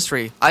into the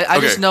history. I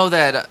just Okay. know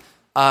that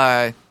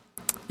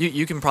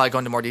you can probably go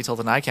into more detail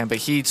than I can, but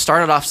he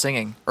started off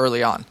singing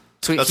early on.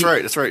 So That's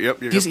right.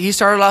 Yep. He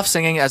started off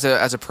singing as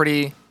a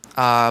pretty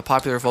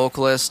popular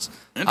vocalist.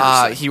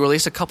 Interesting. He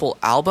released a couple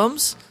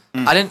albums.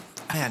 I didn't.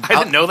 Man, I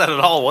didn't know that at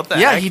all. What the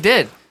Yeah, heck? he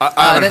did.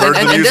 I haven't heard the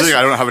and music. this-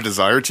 I don't have a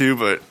desire to,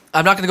 but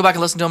I'm not going to go back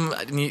and listen to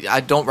him.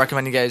 I don't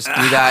recommend you guys do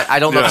that. I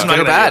don't know if it's I'm good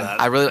not or gonna do bad.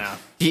 that. I really. Yeah.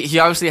 He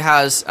obviously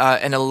has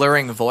an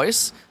alluring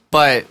voice,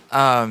 but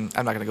I'm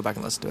not going to go back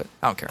and listen to it.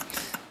 I don't care.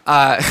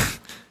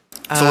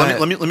 so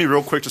let me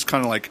real quick just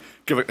kind of like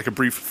give like a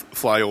brief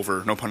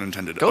flyover, no pun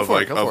intended, Go of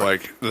for it, go for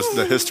like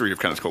the history of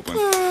Kenneth Copeland.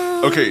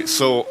 Okay,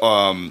 so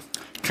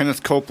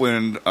Kenneth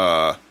Copeland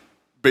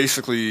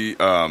basically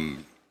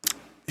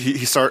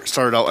he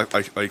started out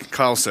like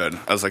Kyle said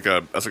as like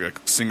a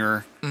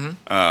singer. Mm-hmm.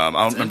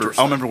 I don't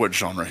remember what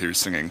genre he was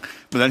singing,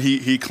 but then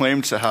he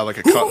claimed to have like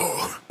a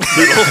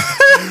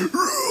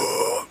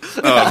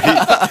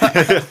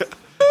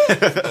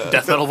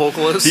Death metal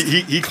vocalist.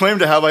 he claimed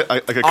to have like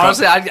a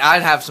Honestly,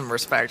 I'd have some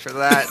respect for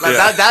that. Like,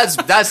 Yeah.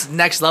 that's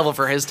next level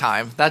for his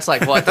time. That's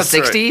like what the That's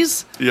right.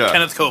 60s. yeah,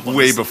 Kenneth Copeland.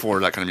 way before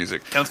that kind of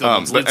music. Kenneth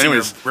Copeland's but lead singer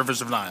anyways, of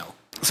Rivers of Nile.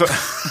 So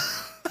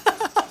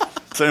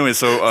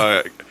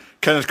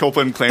Kenneth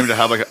Copeland claimed to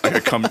have like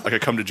a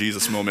come to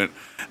Jesus moment,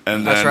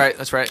 and then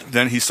That's right.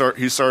 Then he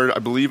started, I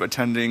believe,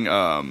 attending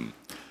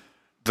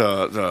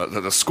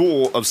the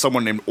school of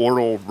someone named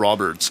Oral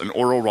Roberts, and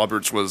Oral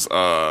Roberts was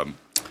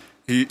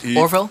he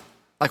Orville,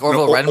 like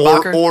Orville no,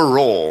 Redenbacher.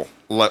 Oral,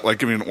 like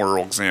giving an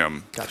oral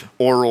exam. Gotcha.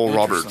 Oral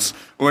Roberts.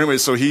 Well, anyway,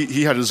 so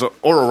he had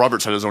Oral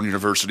Roberts had his own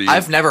university.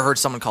 I've never heard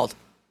someone called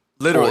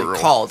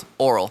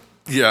oral.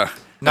 yeah.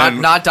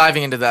 Not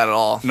diving into that at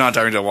all. Not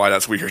diving into why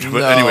that's weird. But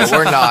No, anyways,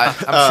 we're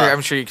not.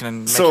 I'm sure you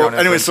can. Make your own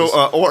inferences.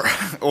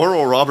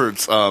 Oral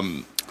Roberts,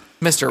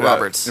 Mr.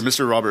 Roberts,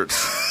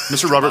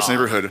 Mr. Roberts'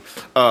 neighborhood.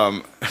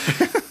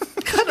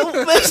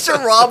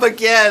 Mr. Rob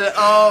again.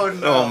 Oh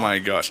no. Oh my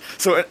gosh.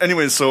 So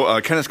anyways,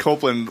 Kenneth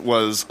Copeland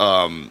was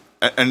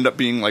ended up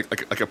being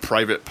like a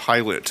private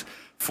pilot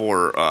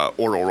for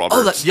Oral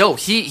Roberts.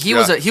 He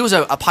was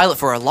a pilot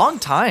for a long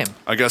time.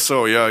 I guess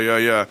so.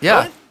 Yeah.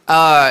 Yeah.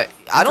 I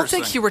don't think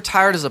Interesting. he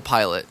retired as a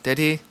pilot, did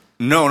he?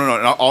 No.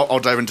 And I'll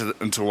dive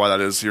into why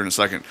that is here in a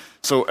second.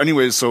 So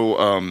anyways,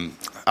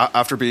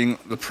 after being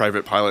the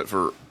private pilot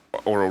for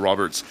Oral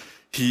Roberts,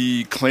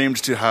 he claimed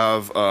to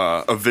have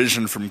a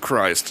vision from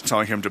Christ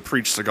telling him to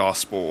preach the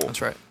gospel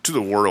That's right. to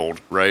the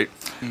world, right?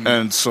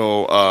 And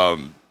so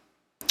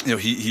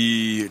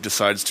he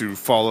decides to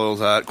follow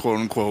that quote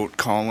unquote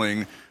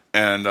calling,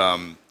 and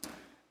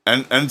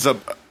ends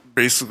up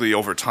basically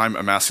over time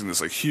amassing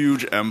this like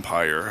huge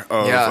empire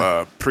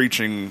of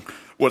preaching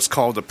what's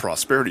called the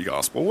prosperity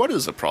gospel. What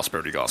is the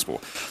prosperity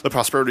gospel? The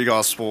prosperity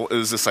gospel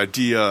is this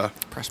idea,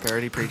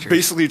 prosperity preachers,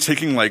 basically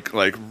taking like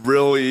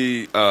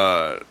really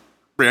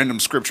random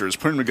scriptures,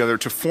 putting them together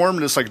to form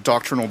this like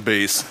doctrinal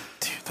base.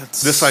 Dude,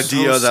 that's this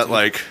idea so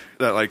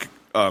that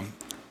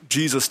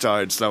Jesus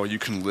died so that way you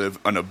can live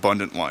an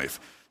abundant life.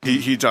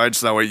 He died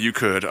so that way you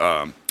could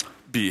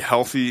be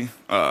healthy,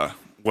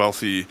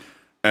 wealthy,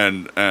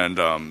 and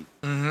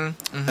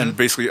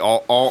basically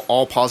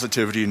all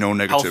positivity, no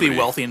negativity. Healthy,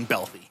 wealthy, and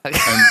belthy. And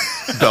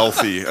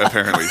belthy,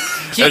 apparently.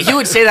 He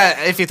would say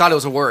that if he thought it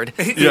was a word.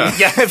 Yeah.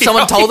 If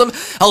someone told him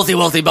healthy,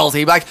 wealthy, belthy,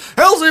 he'd be like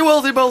healthy,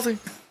 wealthy, belthy.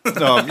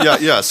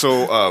 Yeah.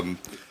 So, I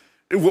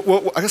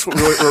guess what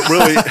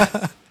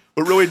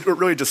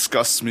really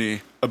disgusts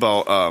me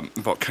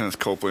about Kenneth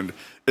Copeland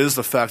is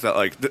the fact that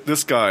like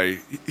this guy,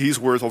 he's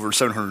worth over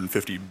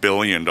 $750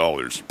 billion.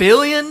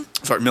 Billion?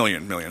 Sorry,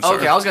 million. Sorry.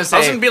 Okay, I was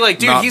gonna be like,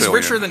 dude, Not he's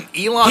billion. richer than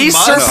Elon He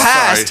Musk.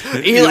 surpassed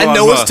Elon and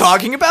no one's Musk.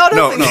 talking about him.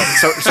 No.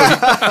 So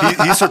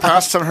he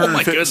surpassed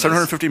goodness.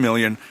 750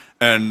 million,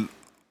 and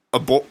a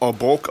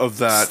bulk of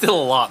that. Still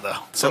a lot though.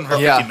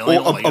 Yeah. $750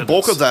 million. Well, a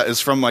bulk of that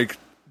is from like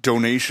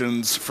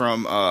donations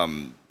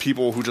from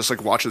people who just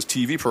like watch his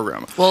TV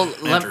program. Well,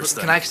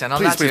 Interesting. can I extend on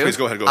Please, that please, too? please,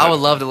 go ahead. I would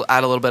love to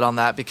add a little bit on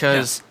that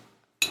because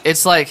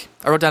it's like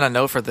I wrote down a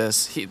note for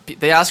this.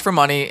 They ask for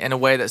money in a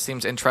way that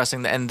seems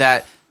interesting, and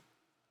that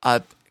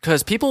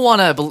because people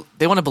want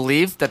to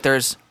believe that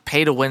there's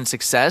pay to win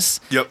success,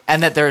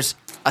 and that there's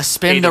a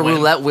spin the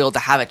roulette wheel to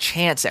have a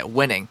chance at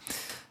winning,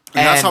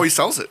 and that's how he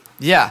sells it.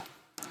 Yeah.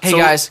 Hey So-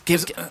 guys,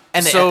 it's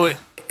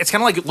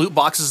kind of like loot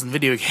boxes in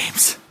video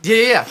games.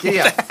 Yeah.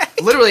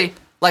 Literally,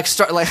 like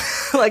Star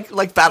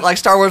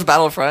Wars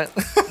Battlefront.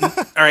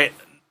 All right,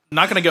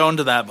 not gonna go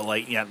into that, but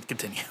like, yeah,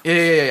 continue.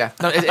 Yeah.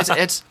 No,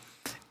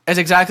 it's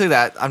exactly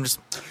that. I'm just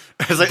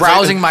It's like-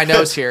 browsing my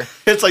notes here.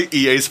 It's like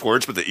EA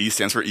Sports, but the E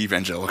stands for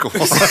evangelical.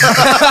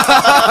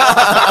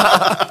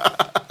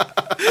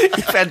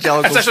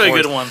 Evangelical That's actually sports.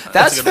 a good one.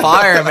 That's a good one.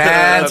 fire,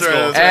 man. That's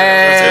cool.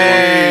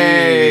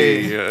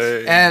 Hey.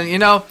 And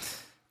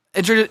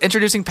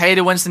introducing pay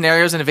to win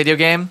scenarios in a video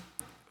game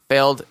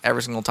failed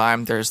every single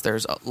time. There's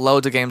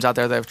loads of games out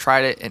there that have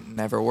tried it. It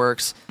never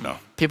works. No.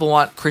 People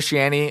want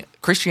Christianity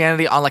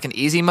on like an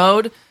easy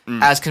mode,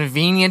 as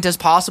convenient as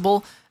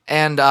possible,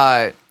 and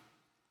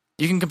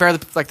you can compare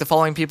the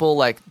following people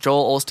like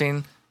Joel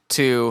Osteen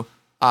to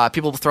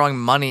people throwing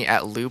money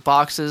at loot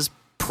boxes,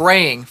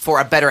 praying for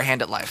a better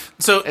hand at life.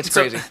 So it's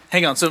crazy.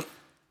 Hang on. So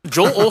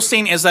Joel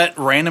Osteen is that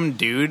random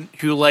dude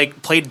who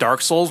like played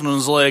Dark Souls and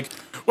was like,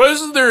 "Why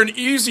isn't there an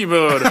easy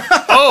mode?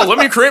 Oh, let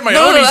me create my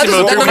own easy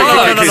mode."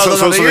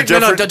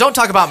 No, don't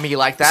talk about me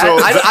like that. So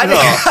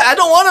I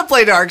don't want to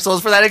play Dark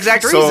Souls for that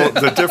exact So reason.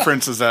 the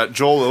difference is that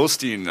Joel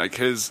Osteen, like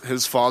his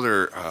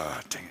father,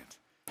 dang it,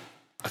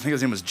 I think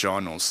his name was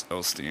John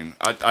Osteen.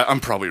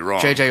 I'm probably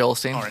wrong. JJ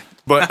Olstein. All right.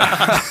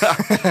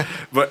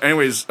 But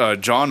anyways,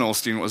 John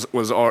Osteen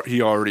was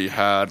he already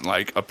had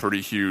like a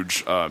pretty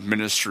huge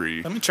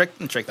ministry. Let me check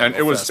that. And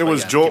real fast, but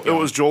yeah, Joel keep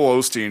going.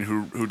 Osteen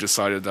who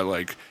decided that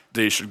like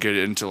they should get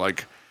into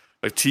like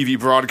TV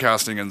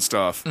broadcasting and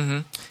stuff.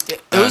 It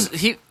was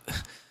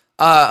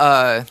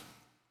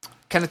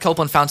Kenneth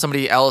Copeland found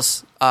somebody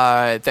else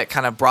that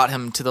kind of brought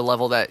him to the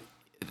level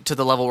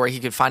where he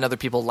could find other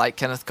people like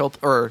Kenneth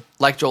Copeland or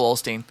like Joel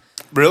Osteen.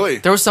 Really?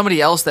 There was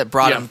somebody else that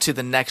brought him to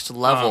the next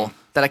level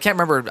that I can't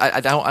remember. I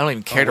don't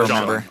even care to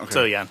remember. Okay.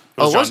 So yeah.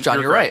 It was John.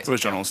 You're right. It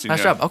was John Osteen. Nice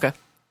yeah. job. Okay.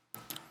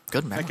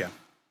 Good man. Heck yeah.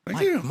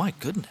 Thank you. My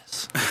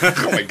goodness.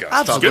 Oh my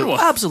god. Stop Good one.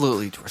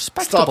 Absolutely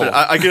respectable. it.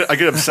 I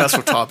get obsessed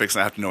with topics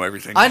and I have to know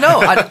everything. I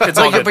know. It's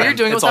all good, but you're man.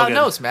 doing it It's all without good.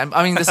 notes, man.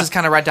 I mean, this is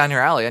kind of right down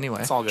your alley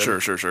anyway. It's all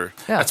good. Sure.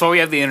 Yeah. That's why we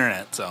have the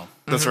internet. So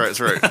That's right. That's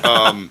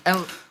right.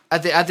 And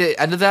at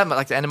the end of that,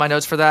 like the end of my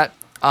notes for that,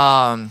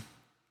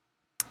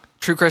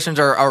 true Christians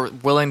are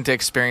willing to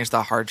experience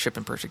the hardship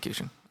and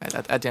persecution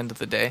at the end of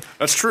the day.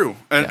 That's true.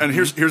 And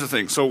here's the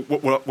thing. So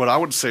what I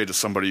would say to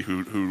somebody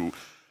who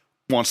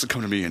wants to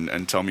come to me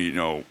and tell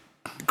me,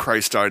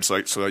 Christ died so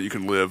that you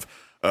can live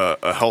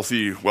a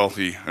healthy,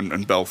 wealthy, and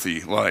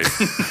belthy life.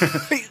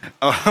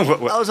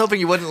 I was hoping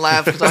you wouldn't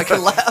laugh because I could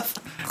laugh.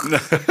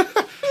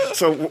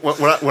 So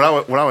what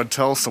I would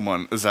tell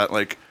someone is that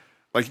like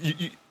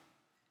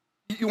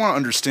you want to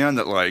understand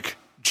that like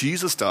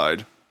Jesus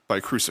died by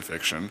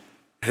crucifixion.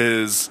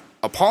 His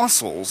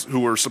apostles,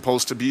 who were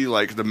supposed to be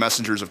like the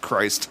messengers of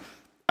Christ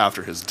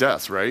after his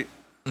death, right?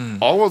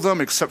 All of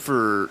them except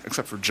for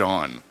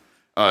John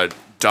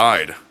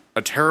died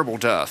a terrible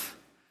death.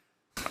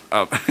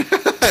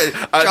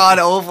 John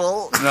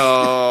Oval.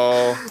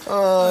 No.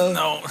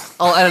 no.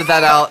 I'll edit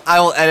that out. I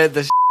will edit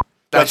this.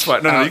 That's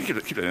fine. No, you keep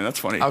it in. That's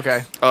funny.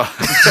 Okay.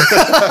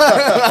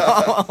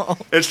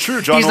 It's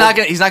true, John. He's not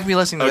gonna be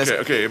listening to this.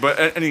 Okay,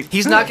 but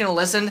He's not gonna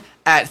listen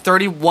at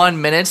 31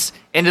 minutes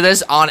into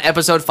this on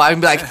episode 5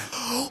 and be like,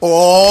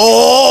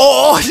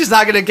 oh, he's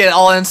not gonna get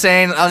all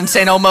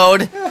insano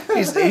mode.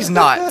 He's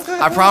not.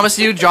 I promise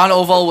you, John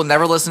Oval will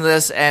never listen to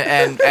this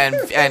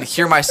and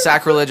hear my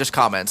sacrilegious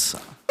comments.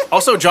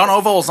 Also, John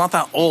Oval is not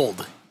that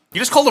old. You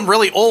just called him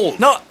really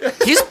old. No,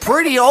 he's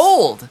pretty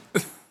old.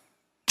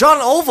 John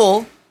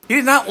Oval. He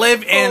did not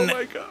live in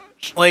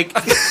like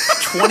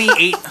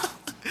 28. He's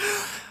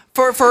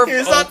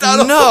not that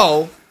old.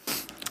 No.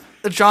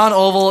 John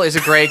Oval is a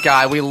great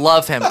guy. We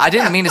love him. I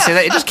didn't mean to say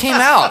that. It just came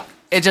out.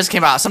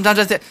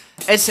 Sometimes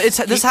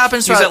this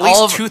happens to he's at least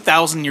all of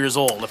 2,000 years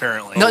old,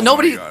 apparently. No,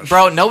 nobody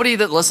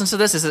that listens to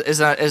this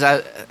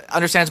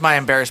understands my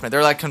embarrassment.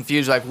 They're like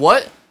confused, like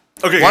what?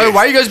 Okay. Why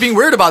are you guys being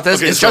weird about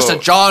this? It's just a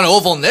John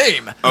Oval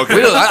name.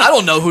 Okay. I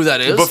don't know who that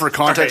is. But for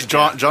context,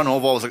 John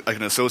Oval was like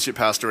an associate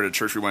pastor at a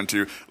church we went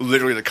to.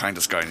 Literally the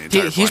kindest guy in the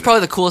entire planet. He's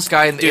probably the coolest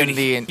guy in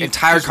the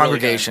entire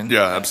congregation.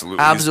 Really yeah,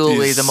 absolutely.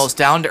 Absolutely, he's the most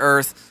down to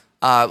earth.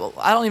 I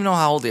don't even know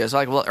how old he is.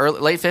 Like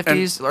late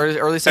 50s,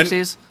 early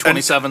 60s.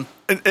 27.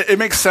 It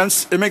makes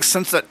sense. It makes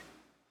sense that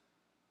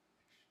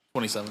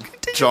 27.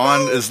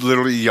 John is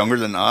literally younger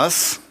than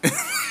us.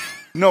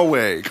 No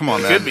way. Come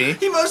on, man. Could be.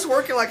 He must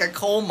work in like a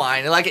coal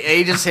mine. It like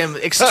ages him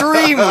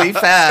extremely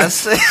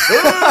fast.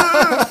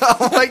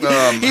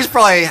 He's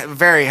probably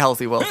very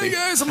healthy, wealthy. Hey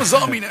guys, I'm a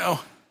zombie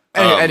now.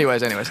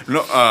 Anyways.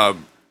 No,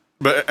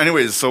 but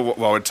anyways, so what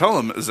I would tell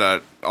him is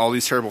that all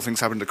these terrible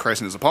things happened to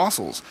Christ and his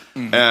apostles,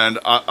 and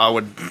I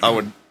would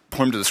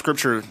point him to the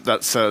scripture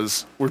that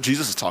says where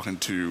Jesus is talking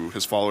to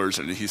his followers,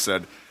 and he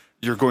said,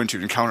 "You're going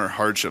to encounter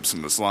hardships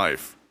in this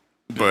life,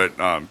 but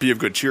be of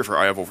good cheer, for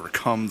I have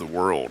overcome the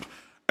world."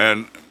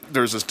 And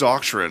there's this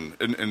doctrine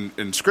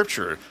in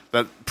Scripture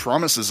that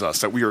promises us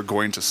that we are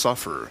going to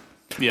suffer,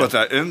 but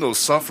that in those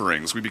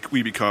sufferings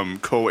we become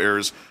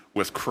co-heirs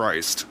with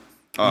Christ.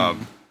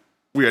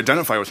 We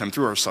identify with him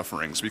through our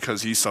sufferings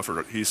because he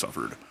suffered.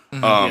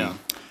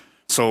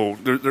 So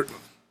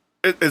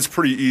it's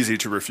pretty easy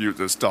to refute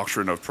this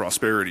doctrine of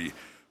prosperity,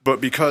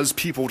 but because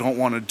people don't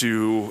want to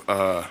do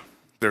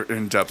their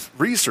in-depth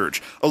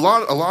research, a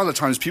lot of the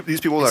times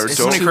these people that are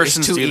so many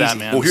Christians do that,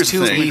 man. Well, here's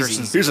the thing.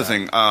 Easy. Here's the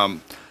thing.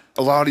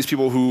 A lot of these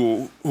people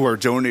who are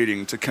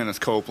donating to Kenneth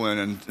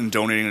Copeland and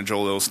donating to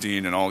Joel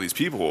Osteen and all these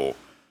people,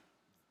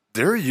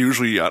 they're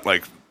usually at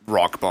like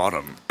rock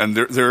bottom, and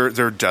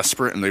they're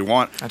desperate, and they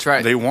want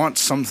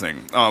something.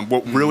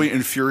 What really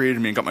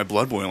infuriated me and got my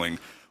blood boiling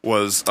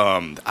was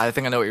I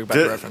think I know what you're about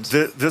to reference.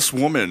 This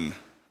woman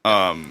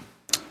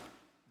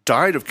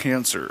died of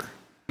cancer.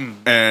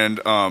 And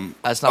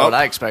that's not what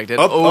I expected.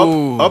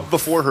 Up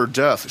before her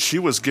death, she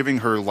was giving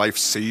her life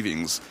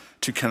savings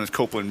to Kenneth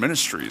Copeland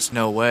Ministries.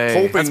 No way.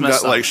 Hoping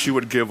that like she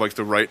would give like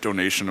the right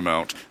donation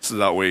amount, so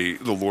that way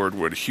the Lord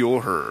would heal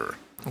her.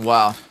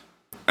 Wow.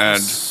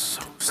 And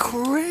so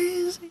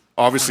crazy.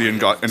 Obviously, in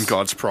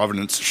God's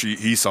providence,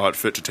 he saw it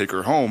fit to take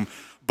her home.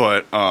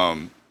 But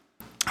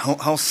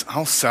how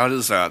sad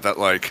is that? That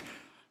like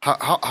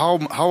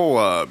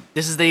how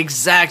this is the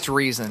exact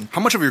reason.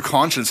 How much of your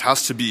conscience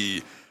has to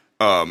be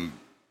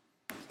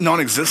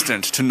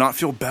non-existent to not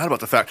feel bad about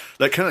the fact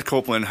that Kenneth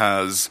Copeland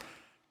has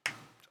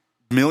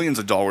millions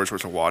of dollars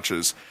worth of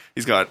watches.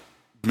 He's got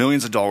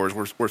millions of dollars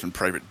worth in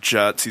private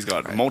jets. He's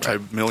got a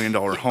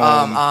multi-million-dollar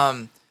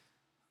home.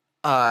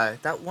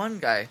 That one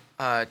guy,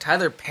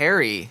 Tyler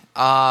Perry.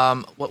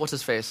 What's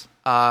his face?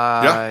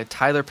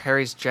 Tyler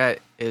Perry's jet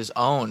is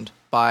owned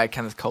by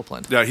Kenneth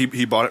Copeland. Yeah,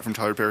 he bought it from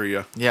Tyler Perry.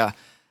 Yeah. Yeah,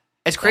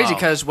 it's crazy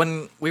because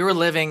when we were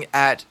living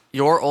at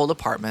your old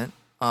apartment,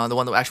 the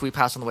one that actually we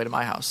passed on the way to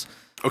my house.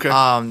 Okay.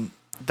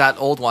 That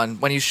old one.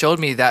 When you showed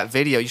me that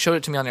video, you showed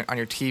it to me on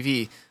your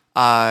TV.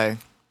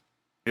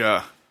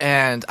 Yeah.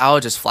 And I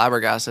was just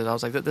flabbergasted. I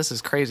was like, "This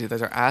is crazy that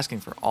they're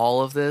asking for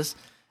all of this."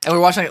 And we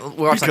were watching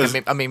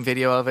like a meme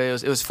video of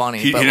it. It was funny.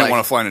 He didn't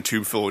want to fly in a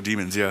tube full of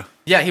demons. Yeah.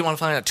 Yeah, he wanted to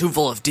fly in a tube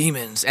full of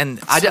demons. And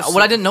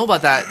what I didn't know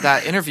about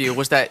that interview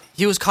was that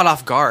he was caught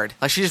off guard.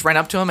 Like she just ran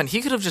up to him, and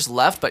he could have just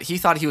left, but he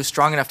thought he was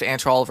strong enough to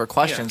answer all of her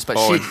questions.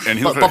 Yeah.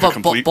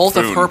 But both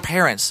of her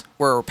parents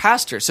were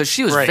pastors, so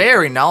she was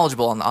very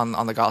knowledgeable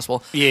on the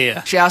gospel.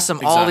 Yeah. She asked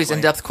them all these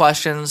in-depth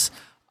questions,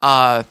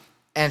 and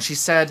she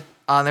said.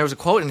 There was a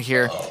quote in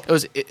here.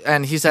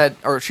 She said,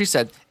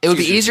 "It would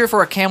be easier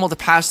for a camel to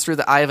pass through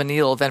the eye of a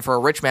needle than for a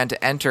rich man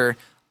to enter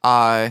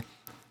the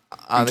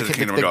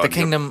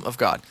kingdom of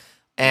God."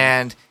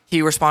 And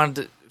he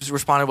responded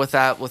with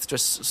that with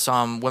just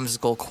some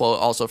whimsical quote,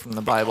 also from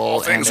the Bible.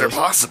 All things are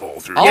possible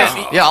through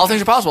God. Yeah, all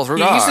things are possible through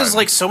God. He uses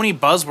like so many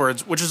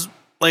buzzwords, which is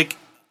like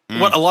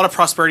what a lot of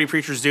prosperity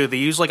preachers do. They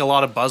use like a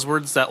lot of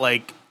buzzwords that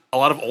like. A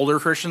lot of older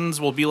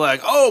Christians will be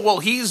like, "Oh, well,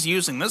 he's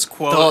using this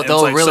quote."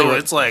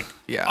 It's like,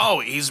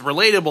 "Oh, he's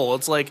relatable."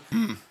 It's like,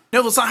 no,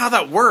 that's not how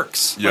that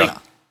works. Yeah, like,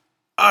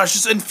 it's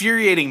just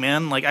infuriating,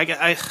 man. Like,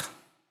 I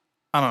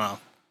don't know.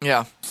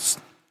 Yeah.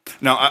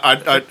 Now,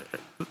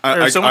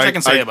 there's so much I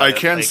can say about it. I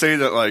can say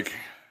that, like,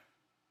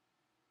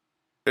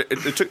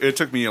 it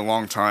took me a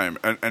long time,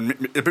 and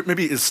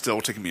maybe it's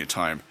still taking me a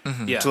time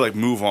Yeah. to like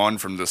move on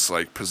from this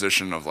like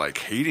position of like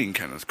hating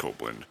Kenneth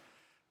Copeland.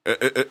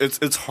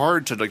 It's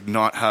hard to like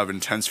not have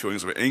intense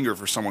feelings of anger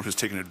for someone who's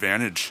taken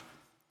advantage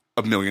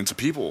of millions of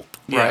people.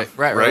 Yeah.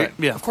 Right.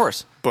 Yeah. Of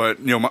course. But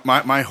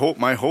my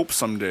hope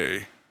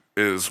someday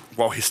is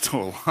while he's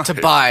still alive To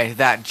buy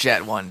that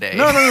jet one day.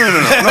 No.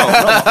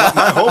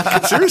 My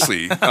hope,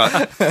 seriously,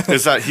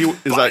 is that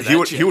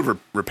he would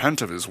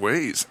repent of his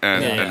ways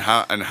and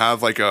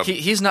have like a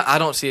He's not. I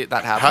don't see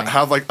that happening.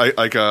 have like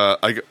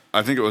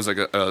I think it was like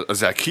a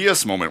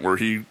Zacchaeus moment where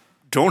he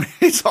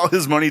donates all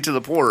his money to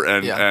the poor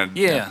and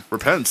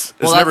repents.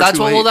 It's never that's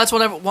too what late. that's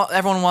what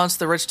everyone wants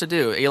the rich to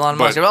do. Elon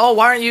But Musk. Oh,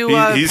 why aren't you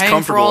he's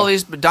paying for all comfortable.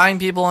 these dying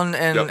people in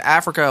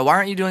Africa? Why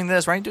aren't you doing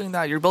this? Why aren't you doing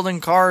that? You're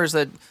building cars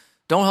that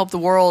don't help the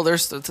world.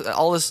 There's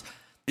all this.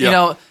 You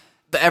know,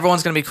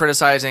 everyone's going to be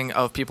criticizing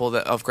of people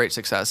of great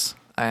success,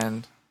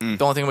 and the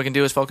only thing we can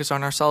do is focus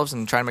on ourselves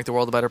and try to make the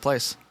world a better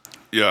place.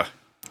 Yeah.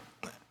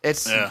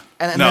 It's and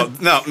No.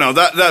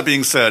 That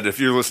being said,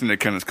 if you're listening to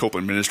Kenneth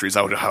Copeland Ministries,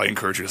 I would highly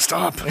encourage you to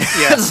stop.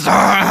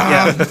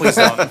 Yeah, please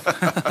don't.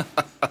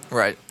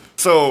 Right.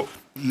 So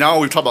now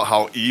we've talked about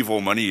how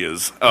evil money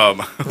is.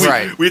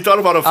 Right. We thought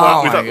about a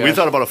fun. Oh we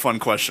thought about a fun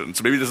question.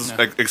 So maybe this is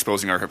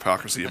exposing our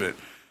hypocrisy a bit.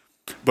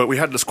 But we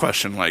had this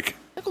question like,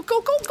 Go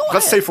let's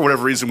ahead. say for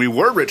whatever reason we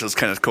were rich as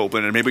Kenneth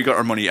Copeland, and maybe we got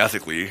our money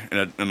ethically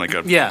in like a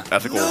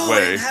ethical I way.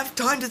 didn't have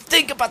time to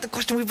think about the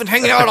question. We've been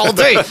hanging out all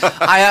day.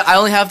 I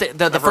only have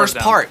the first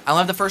down. part. I only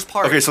have the first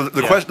part. Okay, so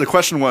the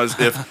question was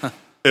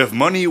if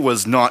money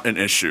was not an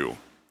issue,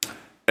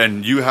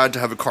 and you had to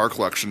have a car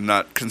collection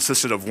that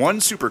consisted of one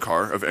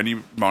supercar of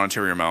any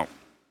monetary amount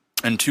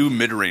and two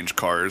mid-range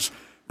cars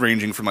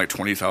ranging from like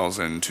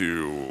 20,000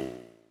 to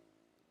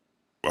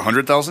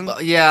 100,000.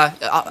 Yeah,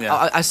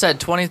 I said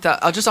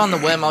 20,000. Just on the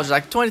whim, I was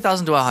like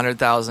 20,000 to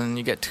 100,000.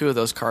 You get two of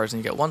those cars,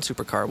 and you get one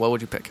supercar. What would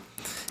you pick?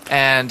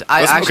 And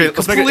I Let's make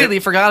completely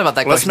forgot about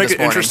that Let's question make this it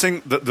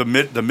morning.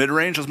 interesting. The mid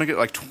range. Let's make it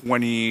like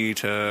 20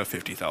 to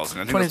 50,000.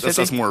 I think 20 to that's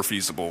 50? more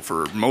feasible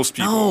for most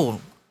people.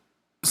 No,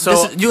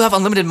 So you have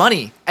unlimited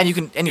money, and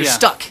you're Yeah.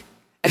 stuck.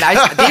 And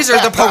these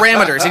are the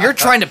parameters, and you're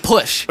trying to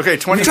push. Okay,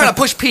 20 You're trying to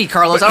push P,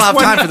 Carlos. I don't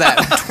have time for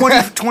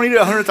that. 20 to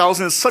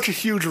 100,000 is such a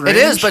huge range.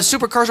 It is, but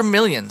supercars are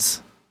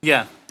millions.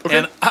 yeah,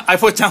 and I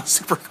put down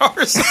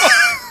supercars.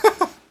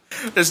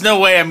 There's no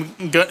way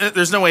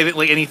there's no way that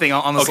like anything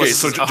on this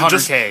list is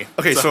 100K.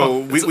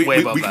 So it's we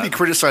way above can be that.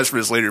 criticized for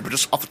this later, but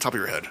just off the top of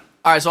your head.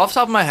 All right, so off the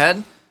top of my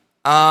head,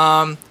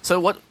 so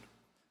what?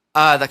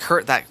 The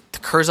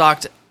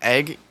Kurzakt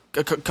egg,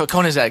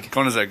 Koenigsegg.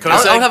 Koenigsegg.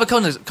 I would have a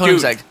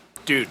Koenigsegg.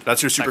 Dude,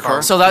 That's your supercar?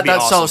 car So would be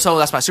that's awesome. so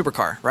that's my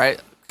supercar, right?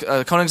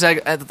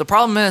 Koenigsegg. The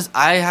problem is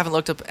I haven't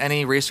looked up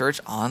any research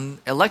on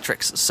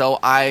electrics. So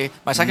my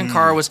second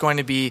car was going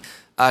to be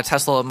a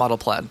Tesla Model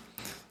Plaid.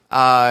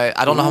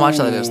 I don't know how much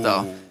that is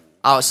though.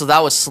 So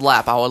that would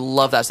slap. I would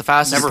love that. It's the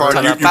fastest. You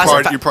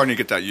probably need to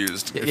get that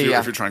used if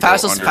you're trying to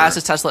go under.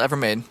 Fastest Tesla ever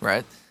made,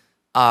 right?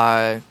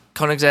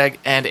 Koenigsegg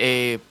and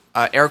a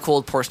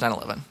air-cooled Porsche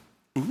 911.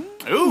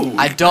 Ooh,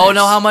 I don't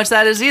know how much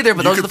that is either,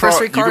 but those are the first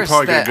three You cars. could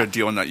probably get a good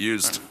deal on that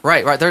used.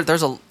 Right.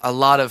 There's a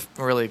lot of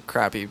really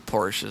crappy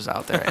Porsches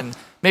out there, and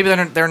maybe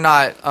they're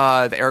not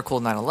the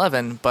air-cooled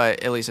 911,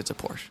 but at least it's a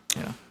Porsche.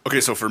 You know. Okay,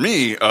 so for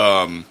me,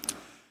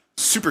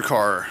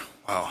 supercar.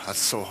 Wow, that's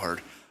so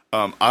hard.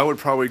 I would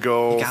probably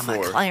go You got for.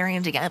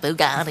 McLarens, you got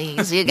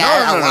Bugattis, you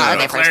got a lot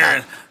of different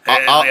stuff.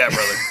 yeah,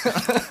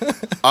 brother.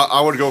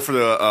 I would go for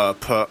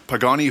the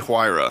Pagani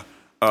Huayra.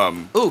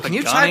 Ooh, can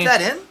you Pagani? type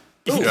that in?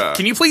 Yeah.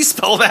 Can you please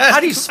spell that?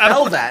 How do you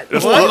spell that?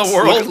 Just What in the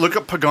world? Look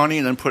up Pagani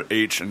and then put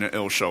H and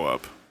it'll show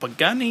up.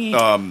 Pagani.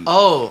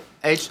 Oh,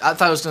 H. I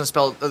thought it was going to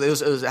spell.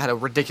 It had a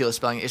ridiculous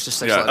spelling. It's just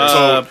six Yeah. letters.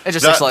 So It's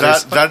just six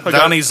letters.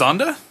 Pagani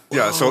Zonda?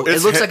 Yeah. So it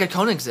it's looks like a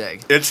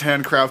Koenigsegg. It's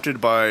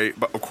handcrafted by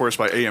of course,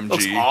 by AMG.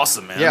 Looks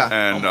awesome, man. Yeah.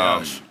 And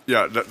Oh my gosh.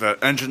 the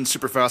engine's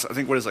super fast. I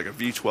think what is it, like a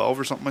V12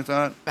 or something like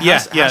that. Yeah,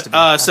 Has to be, has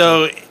to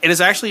so it is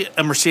actually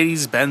a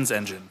Mercedes-Benz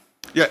engine.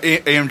 Yeah,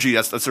 AMG.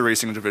 That's the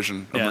racing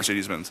division of Yeah.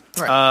 Mercedes-Benz.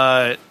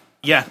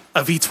 Yeah,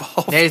 a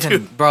V12. Nathan,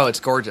 dude. bro,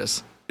 it's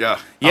gorgeous. Yeah.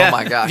 Yeah, Oh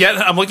my gosh. Yeah,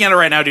 I'm looking at it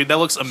right now, dude. That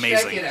looks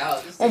amazing.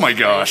 out. Oh my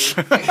gosh.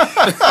 You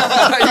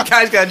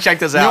guys gotta check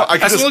this out. I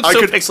That's what looks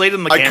so pixelated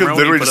in the I camera could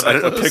when you literally put just it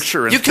edit like a this.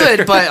 picture. And You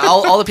could, but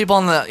all the people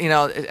on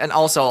the and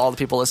also all the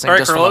people listening. All right,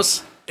 just from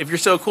Carlos, if you're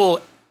so cool,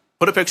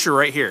 put a picture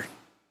right here.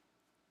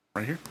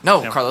 right here.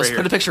 no, Yeah, Carlos, right here.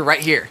 put a picture right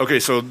here.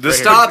 Okay, so this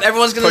Stop!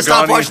 Everyone's gonna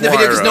stop Pagani watching the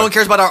video because Huayra. no one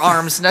cares about our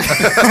arms.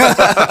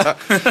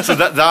 So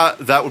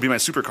that would be my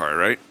supercar,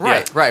 right?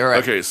 Right.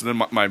 Okay, so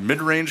then my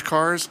mid-range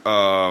cars.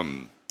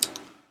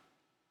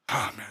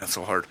 Oh man, that's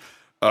so hard.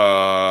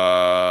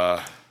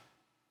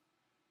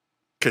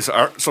 Okay,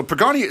 so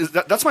Pagani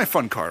that's my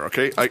fun car.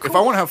 Okay, if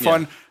I want to have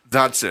fun,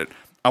 that's it.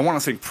 I want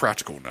to think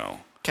practical now.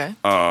 Okay.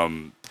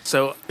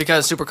 So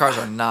Because supercars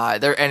are not.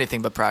 They're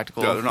anything but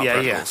practical. Yeah, they're not Yeah,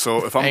 practical. yeah.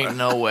 So if I'm Ain't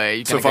no way.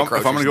 You so can if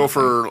I'm gonna go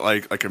for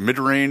like a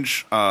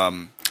mid-range,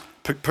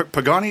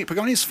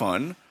 Pagani's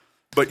fun,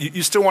 but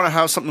you still want to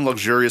have something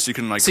luxurious. You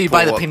can like. So you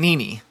buy the pull up.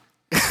 Panini.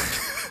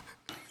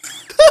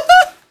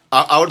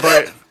 I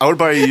would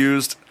buy a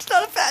used. It's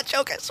not a fat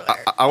joke, I swear.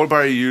 I would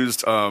buy a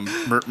used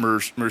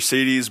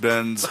Mercedes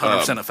Benz.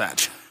 100% a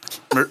fat.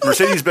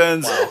 Mercedes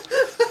Benz. Wow.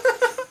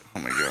 Oh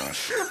my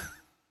gosh.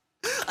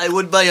 I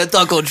would buy a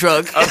taco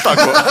truck.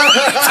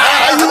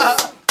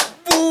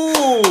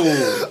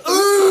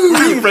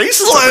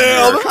 Racist?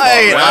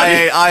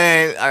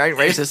 I ain't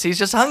racist. He's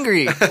just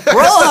hungry.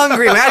 We're all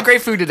hungry. We had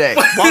great food today.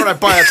 Why would I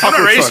buy a taco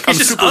truck? I'm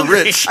super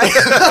rich.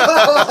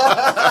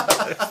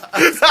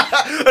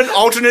 An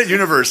alternate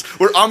universe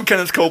where I'm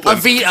Kenneth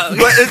Copeland.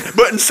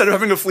 But instead of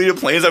having a fleet of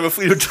planes, I have a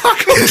fleet of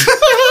taco trucks.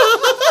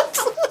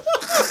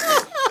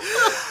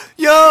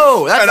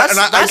 Yo,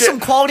 that's some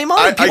quality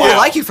money. People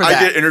like you for that.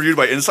 I get interviewed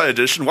by Inside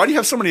Edition. Why do you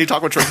have so many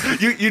taco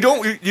trucks? You don't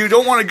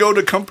want to go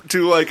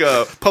to like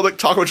a public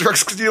taco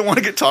trucks because you don't want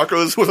to get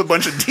tacos with a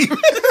bunch of demons.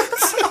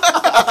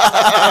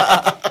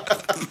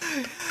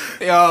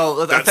 Yo,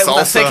 with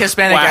a thick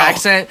Hispanic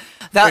accent.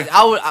 That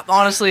I would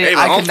honestly,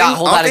 I could not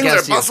hold that against you.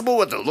 Things are possible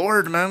with the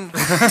Lord, man.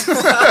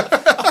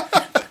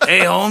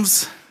 Hey,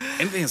 Holmes,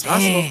 anything is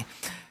possible. Hey.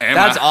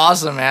 That's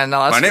awesome, man. No,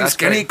 my name is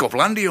Kenny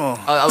Copeland.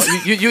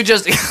 You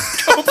just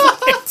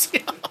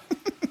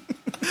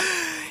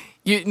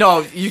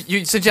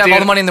since you have all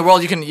the money in the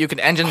world, you can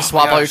engine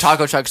swap all your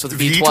taco trucks with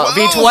V12.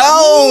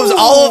 V12s,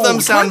 all of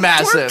them sound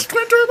massive.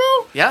 Twin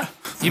turbo. Yeah,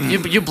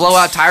 you blow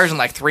out tires in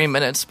like 3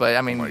 minutes, but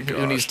I mean,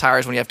 who needs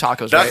tires when you have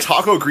tacos? That right?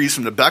 taco grease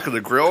from the back of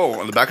the grill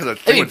on the back of the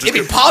thing it'd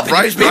be popping.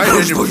 Right Who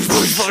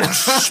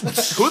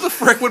the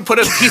frick would put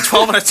a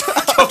V12 in a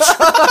taco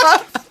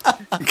truck?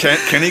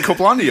 Kenny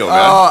Copeland, man.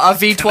 Oh, a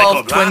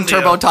V12 twin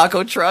turbo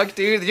taco truck,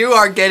 dude. You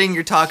are getting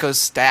your tacos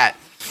stat.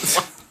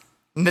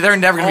 They're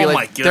never gonna be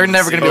like. They're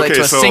never gonna be like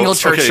to a single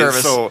church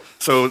service. So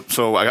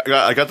I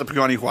got the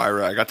Pagani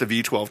Huayra. I got the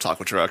V12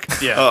 taco truck.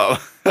 Yeah.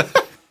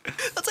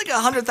 That's like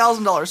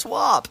 $100,000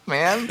 swap,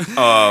 man.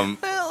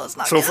 Well, it's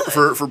not so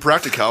good. for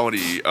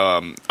practicality,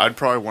 I'd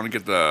probably want to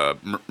get the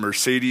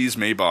Mercedes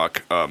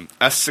Maybach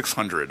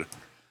S600.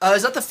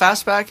 Is that the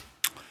fastback?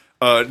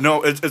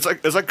 No, it's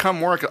like kind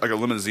of more like a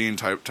limousine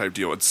type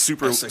deal. It's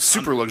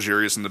super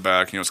luxurious in the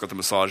back. You know, it's got the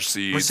massage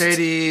seats.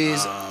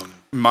 Mercedes.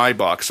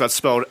 Maybach. So that's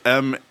spelled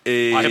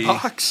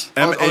Maybach.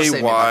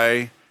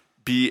 Maybach.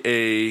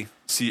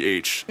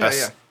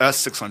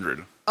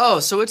 S600. Oh,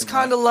 so it's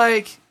kind of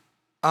like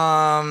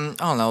I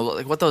don't know,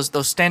 like what those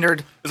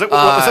standard is that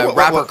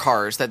rapper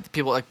cars that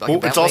people like.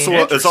 Well, it's also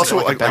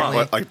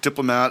like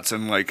diplomats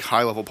and like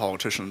high level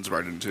politicians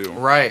ride into.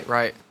 Right.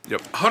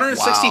 Yep.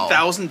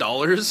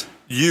 $160,000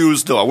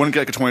 used though. I wouldn't get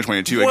like a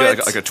 2022. I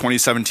get like a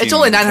 2017. It's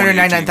only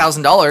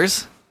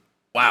 $999,000.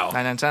 Wow.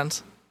 99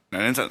 cents.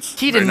 99 cents.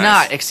 He did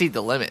not exceed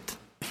the limit.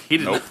 He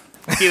did not.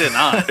 He did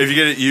not. If you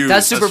get it used,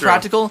 that's super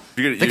practical. If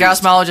you get it the used,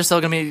 gas mileage is still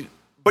gonna be.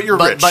 But you're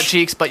rich. Butt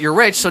cheeks, but you're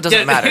rich, so it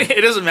doesn't matter.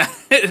 It doesn't matter.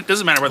 It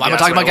doesn't matter what. I'm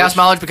talking about gas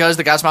mileage because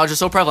the gas mileage is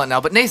so prevalent now.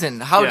 But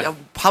Nathan, how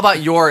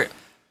about your?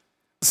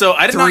 So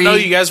I did not know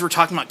you guys were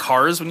talking about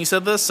cars when you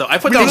said this. So I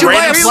put down Did you buy a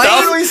random plane?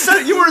 stuff. We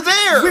said you were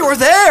there. We were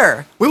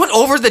there. We went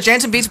over the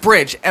Jansen Beach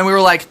Bridge, and we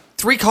were like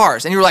 3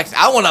 cars, and you were like,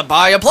 "I want to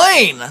buy a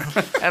plane."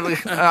 And we,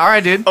 all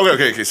right, dude.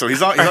 Okay. So he's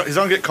not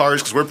gonna get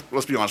cars because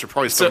let's be honest, we're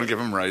probably still gonna give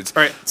him rides.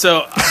 All right.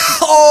 So.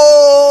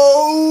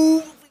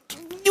 Oh.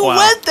 You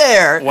went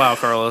there. Wow,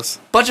 Carlos.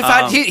 Bunch of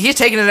fat. He's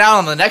taking it out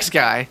on the next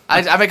guy.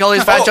 I make all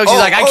these fat jokes. He's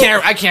like, I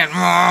can't.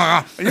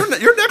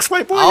 You're next,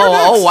 white boy.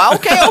 Oh, wow.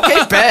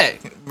 Okay, bet.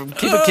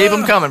 Keep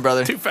him coming,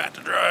 brother. Too fat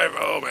to drive.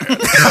 Oh man.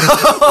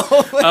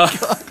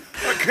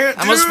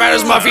 I'm as fat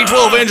as my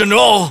V12 engine.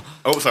 Oh,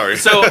 sorry.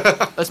 So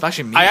that's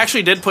actually me. I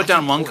actually did put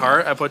down one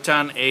car. I put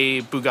down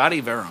a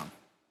Bugatti Veyron.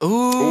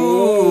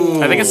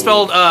 Ooh. I think it's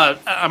spelled. I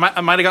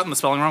might have gotten the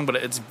spelling wrong, but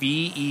it's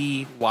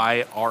Veyron.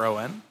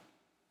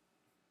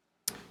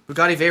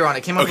 Bugatti Veyron.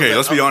 It came up. Okay,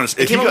 let's be honest.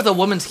 It came up with a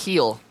woman's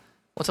heel.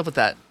 What's up with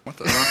that? What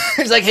the hell?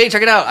 He's like, hey,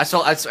 check it out. I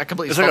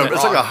completely.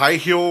 It's like a high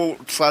heel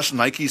 /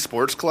 Nike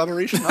sports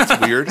collaboration.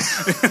 That's weird.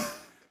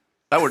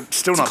 That would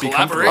still not be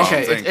comfortable.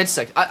 Okay, it's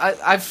sick.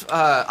 I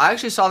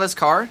actually saw this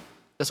car,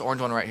 this orange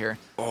one right here.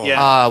 Oh.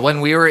 Yeah.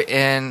 When we were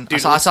in, I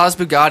saw this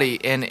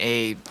Bugatti in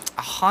a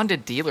Honda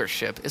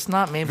dealership. It's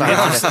not made by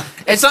Honda.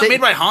 It's not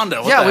made by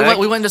Honda.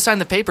 We went to sign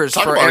the papers.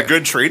 Talk about a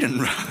good trade-in.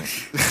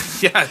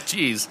 Yeah,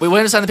 jeez. We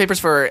went to sign the papers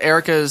for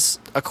Erica's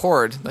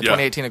Accord, the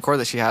 2018 Accord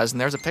that she has, and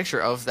there's a picture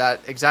of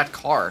that exact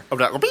car. Of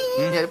that. Bing!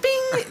 Yeah,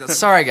 bing!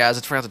 Sorry, guys,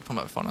 I forgot to put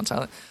my phone on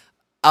silent.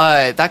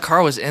 That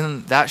car was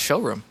in that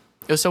showroom.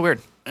 It was so weird.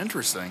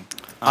 Interesting.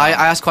 I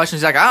asked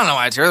questions. He's like, I don't know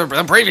why it's here.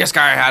 The previous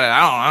guy had it.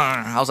 I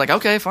don't know. I was like,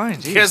 okay, fine.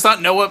 Jeez. You guys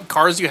not know what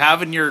cars you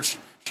have in your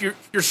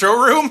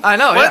showroom? I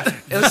know. What?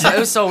 Yeah. It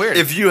was so weird.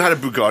 If you had a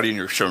Bugatti in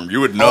your showroom, you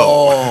would know.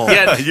 Oh.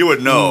 Yeah, you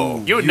would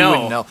know. You would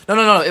know.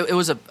 No. It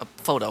was a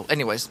photo.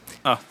 Anyways.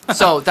 Oh.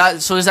 so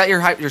is that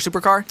your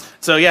supercar?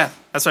 So yeah,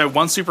 that's my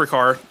one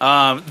supercar.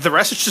 The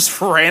rest is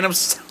just random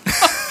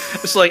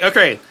stuff. It's like,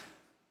 okay,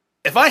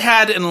 if I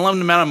had an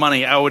unlimited amount of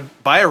money, I would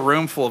buy a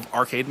room full of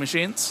arcade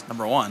machines.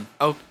 Number one.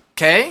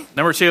 Okay.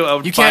 Number two, I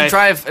would. You can't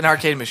drive an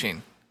arcade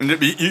machine. You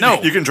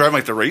can drive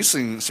like the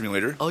racing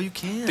simulator. Oh, you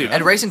can. Dude,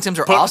 and racing sims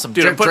are awesome.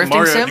 Dude, Drifting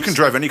Mario, sims? You can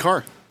drive any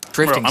car.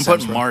 drifting. I'm sims,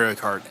 putting bro. Mario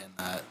Kart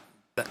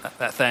in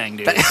that thing,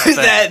 dude. that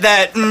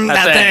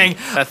thing.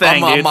 That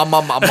thing, dude.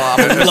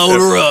 Load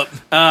her up.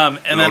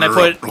 And then I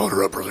put Load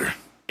her up, brother.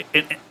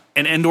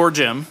 an indoor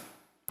gym.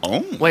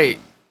 Oh. Wait,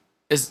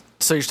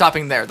 so you're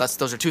stopping there?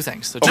 Those are two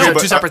things. So Okay,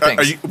 two separate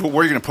things. but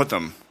where are you going to put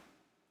them?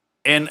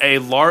 In a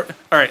large.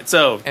 All right,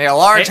 so In a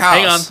large house.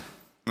 Hang on.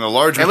 In a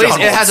large At least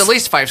McDonald's. it has at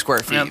least 5 square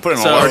feet. Yeah. Put it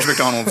in So- a large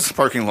McDonald's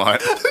parking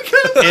lot.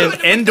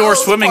 An indoor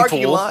swimming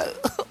pool.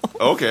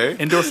 Okay.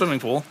 Indoor swimming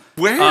pool.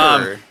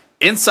 Where?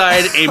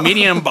 Inside a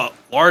medium but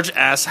large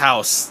ass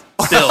house.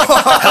 Still.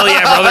 Hell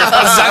yeah, brother.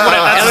 That's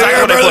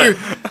exactly what I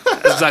put.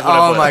 That's exactly what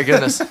I Oh put. my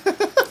goodness.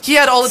 He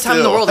had all the time in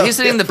the Still. world. He's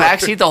sitting in the back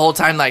seat the whole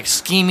time, like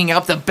scheming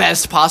up the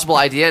best possible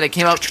idea. And it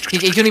came out. He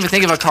couldn't even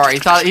think of a car. He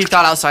thought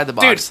outside the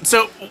Dude, box.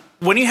 so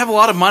when you have a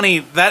lot of money,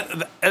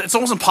 that it's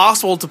almost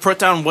impossible to put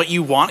down what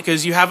you want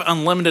because you have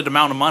unlimited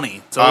amount of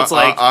money. So it's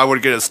like I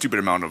would get a stupid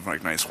amount of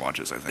like nice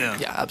watches, I think. Yeah.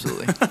 Yeah,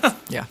 absolutely.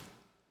 Yeah.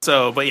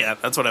 so. But yeah,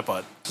 that's what I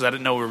put because I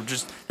didn't know we were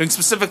just doing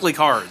specifically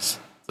cars.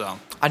 So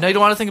I know you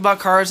don't want to think about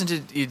cars, and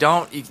you're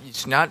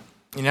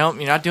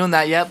not doing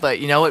that yet. But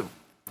you know what?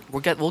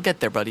 We'll get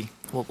there, buddy.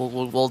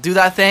 We'll do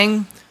that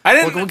thing. I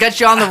didn't. We'll get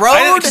you on the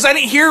road. Because I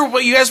didn't hear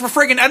what you guys were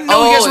friggin'. I didn't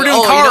know you guys were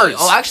doing cars.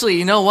 Actually,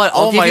 you know what?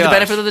 I'll Oh give my you the gosh.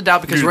 benefit of the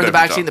doubt because Give we're you in the the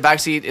back benefit seat. of The back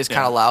seat is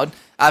kind of loud.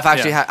 I've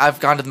actually Yeah. I've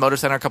gone to the motor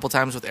center a couple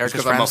times with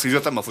Erica's friends, He's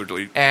got that muffler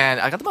delete.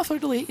 and I got the muffler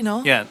delete. You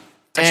know, Yeah,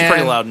 it's actually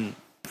pretty And- loud. And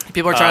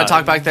people are trying to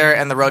talk back there,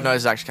 and the road noise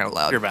is actually kind of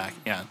loud. you're back.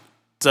 Yeah.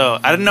 So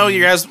I didn't know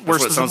you guys were what it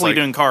sounds specifically like.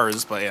 doing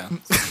cars, but yeah.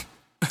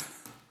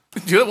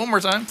 Do that one more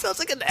time. Sounds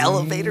like an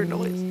elevator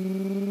noise.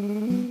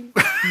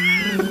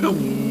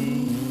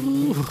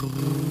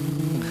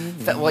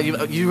 Well,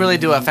 you really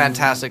do a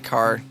fantastic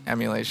car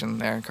emulation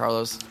there,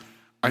 Carlos.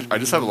 I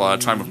just have a lot of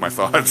time with my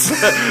thoughts.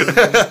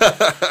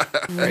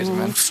 Crazy,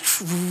 man.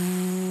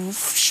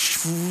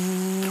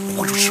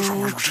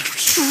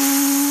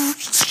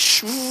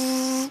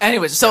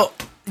 Anyways, so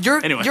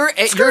Anyway. you're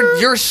These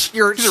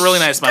are really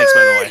nice mics,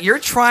 by the way. You're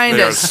trying They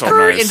to are so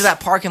skirt nice. into that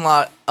parking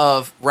lot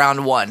of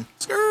round one,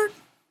 Skirt.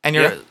 and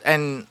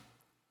and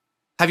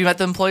have you met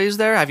the employees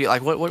there? Have you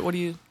what do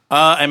you?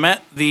 I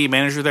met the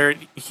manager there.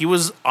 He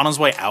was on his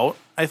way out,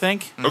 I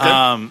think.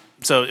 Okay.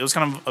 So it was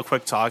kind of a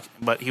quick talk,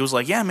 but he was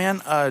like, "Yeah,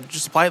 man,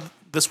 just apply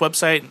this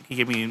website." He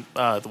gave me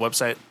the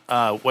website,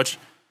 which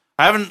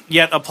I haven't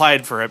yet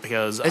applied for it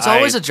because It's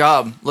always a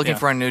job looking Yeah.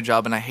 for a new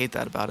job, and I hate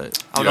that about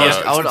it. I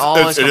would Yeah,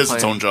 always it is complain.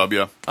 its own job,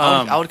 yeah.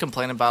 I would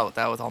complain about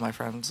that with all my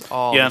friends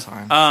all the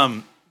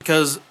time.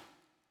 Because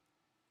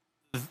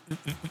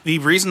the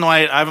reason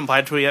why I haven't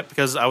applied to it yet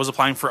because I was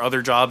applying for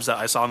other jobs that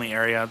I saw in the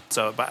area,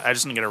 so but I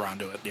just didn't get around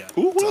to it yet.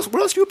 Ooh, what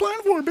else you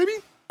applying for, baby?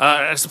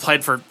 I just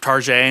applied for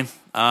Tarjay.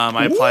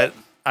 I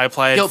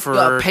applied Yo,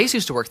 for Pace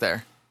used to work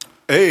there.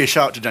 Hey,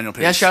 shout out to Daniel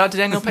Pace. Yeah, shout out to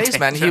Daniel Pace,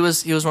 man. He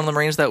was one of the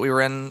Marines that we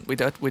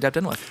dipped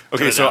in with.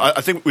 Okay, Shut so it down.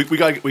 I think we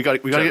gotta Shut it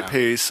get down.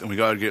 Pace and we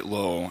gotta get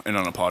Low in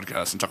on a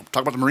podcast and talk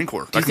about the Marine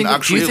Corps. Do you think Low,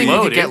 we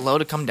dude. could get Low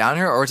to come down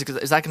here, or is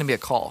that going to be a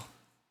call?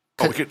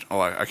 Oh, we could. Oh,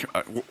 I can.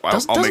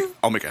 Doesn't-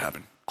 I'll make it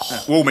happen.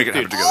 We'll make it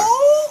happen together.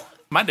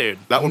 my dude.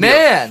 That would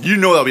Man. be. You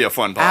know that'll be a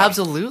fun pod.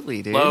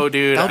 Absolutely, dude. Low,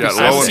 dude. That would I be Yeah,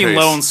 Low haven't and seen Pace.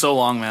 Low in so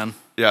long, man.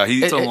 Yeah,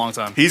 It's been a long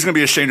time. He's gonna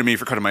be ashamed of me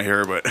for cutting my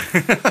hair, but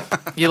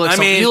You look. I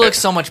mean- you look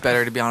so much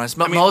better, to be honest.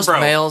 mean, Most bro.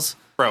 males.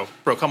 Bro,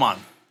 come on.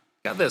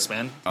 Got this,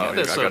 man. Oh, Got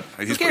this. I So, got-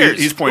 who he's- cares?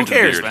 he's pointing to Who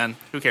the cares, beard. man?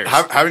 Who cares?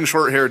 having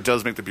short hair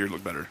does make the beard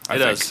look better. I It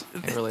think. does.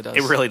 It really does.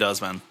 It really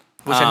does, man.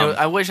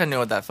 I wish I knew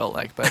what that felt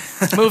like. But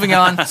moving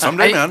on.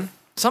 Someday, man.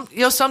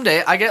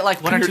 Someday I get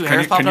like one or two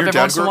hairs popping up your every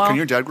once in a while. Can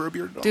your dad grow a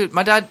beard? Dude,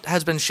 my dad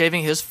has been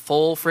shaving his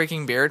full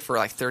freaking beard for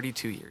like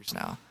 32 years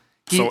now.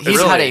 So He's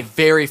it's- had Really? a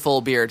very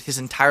full beard his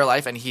entire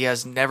life, and he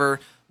has never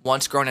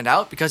once grown it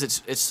out because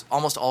it's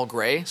almost all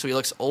gray, so he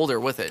looks older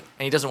with it,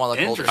 and he doesn't want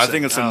to look older. I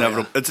think it's Oh,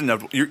 inevitable. It's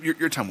inevitable.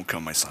 Your time will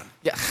come, my son.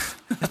 Yeah.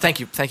 Thank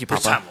you, Time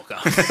Papa. will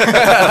come.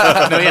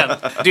 No,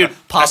 yeah, dude. I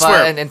Papa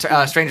swear.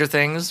 and Stranger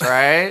Things,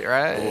 right?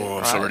 Oh,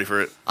 I'm so right. ready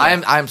for it.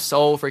 I'm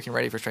so freaking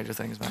ready for Stranger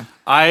Things, man.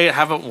 I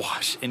haven't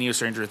watched any of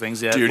Stranger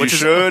Things yet. Dude, which you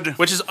is, should.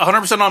 Which is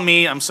 100% on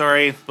me. I'm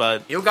sorry,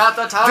 but You got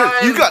the time.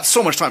 Dude, you got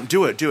so much time.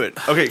 Do it.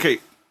 Okay.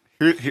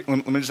 Here,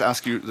 let me just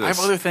ask you this. I have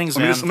other things,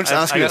 let me man. Just, let me just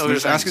ask you I this. got Let me other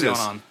just ask you things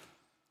this. going on.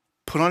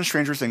 Put on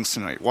Stranger Things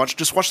tonight.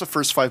 Just watch the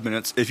first 5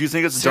 minutes. If you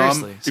think it's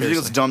Seriously, dumb, if you think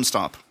it's seriously. dumb,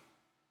 stop.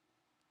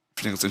 If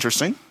you think it's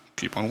interesting,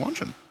 keep on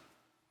watching.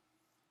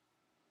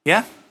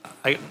 Yeah,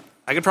 I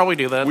could probably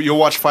do that. You'll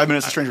watch 5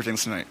 minutes of Stranger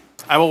Things tonight.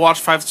 I will watch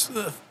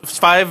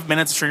 5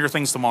 minutes of Stranger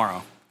Things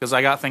tomorrow because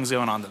I got things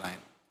going on tonight.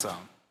 So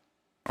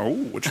Oh,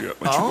 what you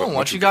got?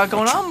 What you got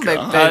going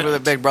on,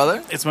 big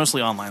brother? it's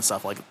mostly online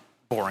stuff, like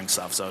boring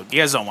stuff. So you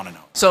guys don't want to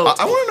know. So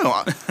I want to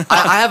know.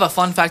 I have a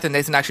fun fact that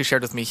Nathan actually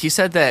shared with me. He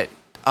said that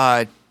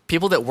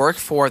people that work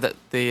for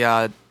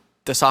the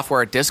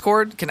software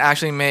Discord can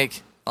actually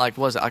make like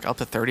up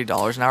to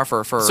 $30 an hour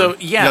for. So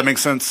yeah, That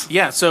makes sense.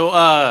 yeah.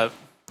 So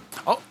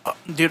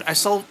dude,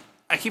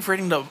 I keep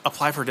forgetting to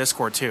apply for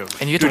Discord too.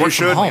 and you get to Dude, you work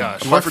from should home.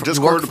 gosh. You apply work for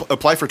you work Discord,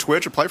 apply for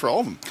Twitch, apply for all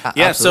of them.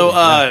 Yeah, absolutely,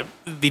 so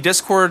the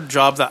Discord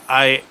job that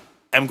I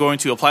am going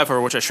to apply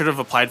for, which I should have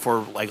applied for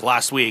like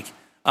last week.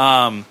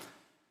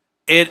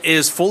 It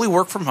is fully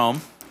work from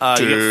home.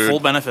 You get full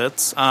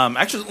benefits.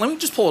 Actually, let me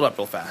just pull it up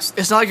real fast.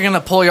 It's not like you're gonna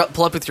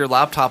pull up with your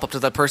laptop up to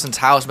that person's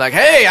house and be like,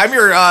 "Hey, I'm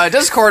your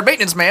Discord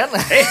maintenance man."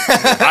 Hey,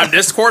 I'm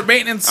Discord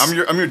maintenance.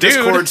 I'm your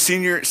Discord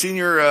senior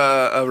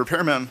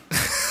repairman.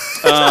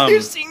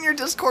 Your senior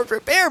Discord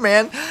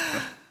repairman.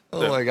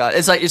 Oh my god,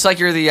 it's like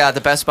you're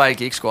the Best Buy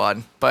Geek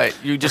Squad, but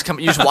you just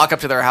walk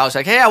up to their house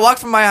like, "Hey, I walked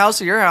from my house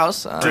to your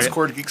house."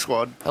 Discord Geek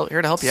Squad.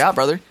 Here to help you out,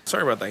 brother.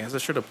 Sorry about that, guys. I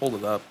should have pulled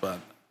it up, but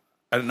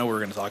I didn't know we were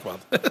going to talk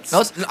about this.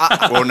 No,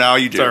 Well, now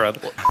you do. Sorry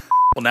about that.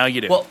 Well, now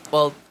you do. well,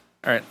 all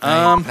right.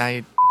 now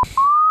you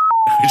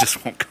You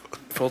just won't go.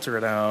 Filter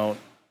it out.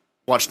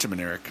 Watch Tim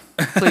and Eric.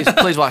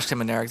 please watch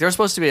Tim and Eric. There was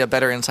supposed to be a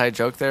better inside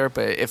joke there,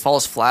 but it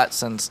falls flat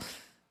since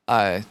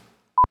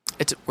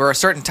we're a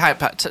certain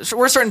type of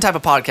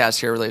podcast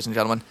here, ladies and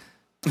gentlemen.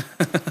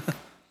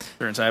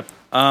 Certain type.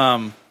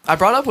 I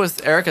brought up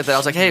with Erica that I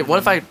was like, "Hey, what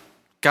if I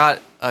got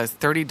a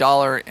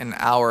 $30 an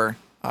hour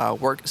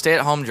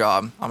stay-at-home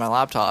job on my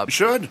laptop?" You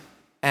should.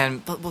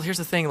 And well, here's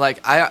the thing: like,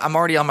 I'm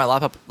already on my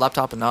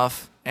laptop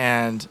enough,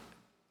 and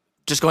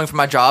just going from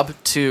my job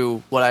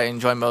to what I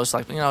enjoy most,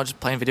 like just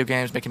playing video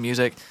games, making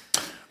music.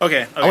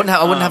 Okay. I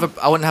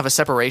wouldn't have a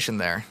separation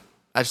there.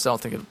 I just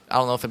don't think I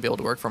don't know if it'd be able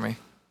to work for me.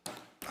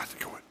 I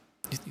think it would.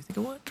 You think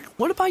it would?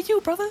 What about you,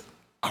 brother?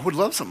 I would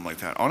love something like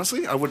that.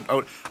 Honestly, I would.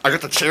 I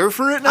got the chair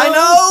for it now. I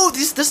know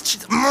this.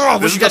 I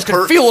wish you guys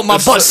could feel what my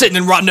butt's sitting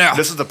in right now.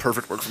 This is the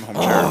perfect work from home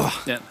chair.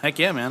 Yeah, heck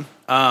yeah, man.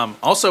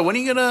 Also, when are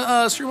you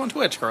gonna stream on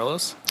Twitch,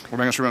 Carlos? We're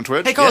going to stream on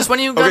Twitch. Hey, Carlos, when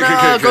are you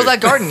gonna go to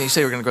that garden? You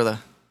say you were gonna go there.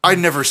 I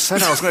never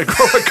said I was going to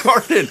grow a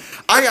garden.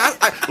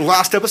 I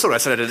last episode I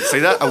said I didn't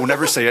say that. I will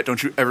never say it.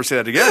 Don't you ever say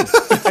that again.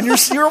 And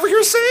you're over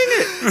here saying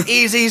it.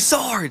 Easy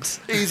swords.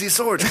 Easy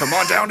swords. Come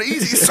on down to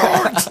easy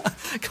swords.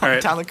 Come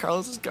down to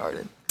Carlos's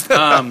garden.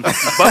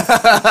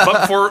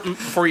 But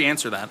before you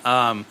answer that,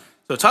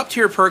 so top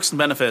tier perks and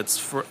benefits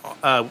for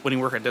when you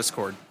work at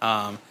Discord.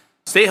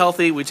 Stay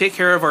healthy. We take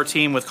care of our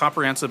team with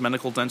comprehensive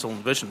medical, dental,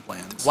 and vision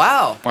plans.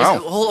 Wow.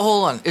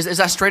 Hold on. Is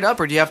that straight up,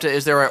 or do you have to?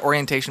 Is there an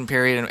orientation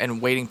period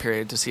and waiting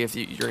period to see if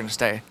you're going to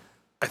stay?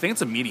 I think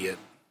it's immediate.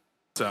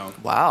 So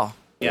wow.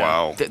 Yeah.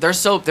 Wow.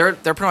 They're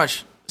pretty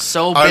much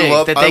so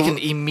big that they can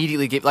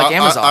immediately get like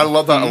Amazon. I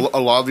love that a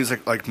lot of these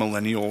like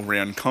millennial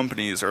ran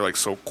companies are like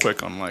so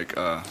quick on like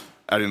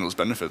adding those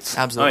benefits.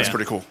 Absolutely. That's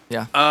pretty cool.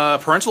 Yeah.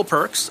 Parental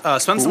perks.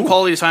 Spend some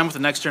quality time with the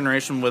next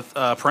generation with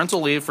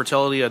parental leave,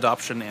 fertility,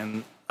 adoption,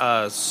 and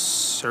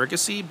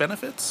surrogacy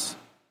benefits.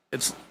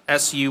 It's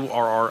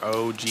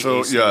SURROGACY.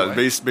 So yeah,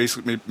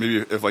 basically maybe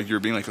if like you're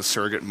being like a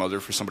surrogate mother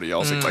for somebody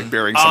else, like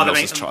bearing someone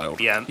else's child.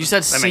 Yeah, you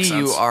said that makes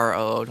sense.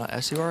 CURO, not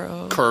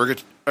SURO.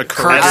 Surrogate. I'm a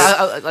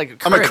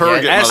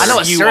surrogate mother. I know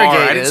what SUR. surrogate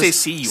I didn't is.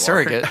 say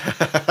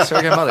CUR.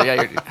 Surrogate mother.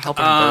 Yeah, you're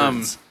helping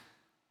birds.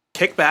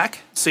 Kickback.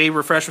 Stay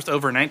refreshed with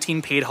over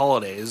 19 paid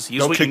holidays.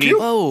 Use They'll what kick you need. you?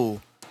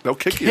 Whoa. They'll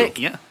kick you.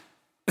 Yeah.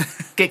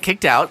 Get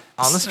kicked out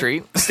on the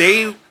street.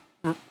 Stay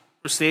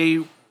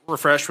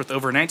refreshed with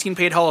over 19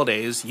 paid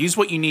holidays. Use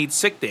what you need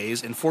sick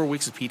days and 4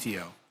 weeks of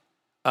PTO.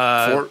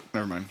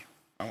 Never mind.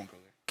 I won't go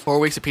there. 4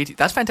 weeks of PT.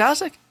 That's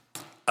fantastic.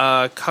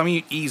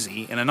 Commute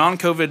easy. In a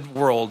non-COVID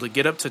world,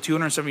 get up to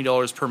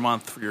 $270 per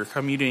month for your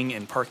commuting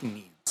and parking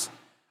needs.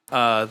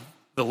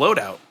 The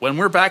loadout. When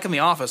we're back in the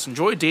office,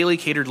 enjoy daily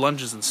catered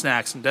lunches and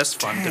snacks and desk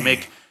fun to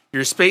make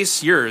your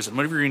space yours and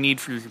whatever you need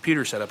for your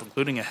computer setup,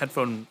 including a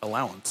headphone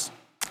allowance.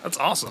 That's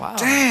awesome. Wow.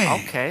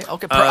 Dang. Okay. You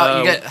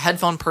get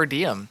headphone per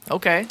diem.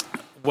 Okay.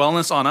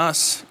 Wellness on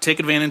us. Take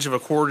advantage of a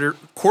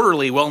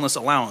quarterly wellness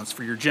allowance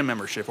for your gym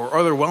membership or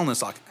other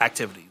wellness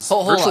activities.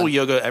 Hold Virtual on.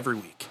 yoga every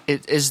week.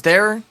 Is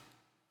there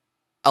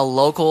a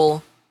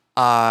local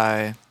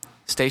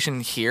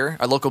station here,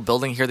 a local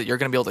building here that you're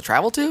going to be able to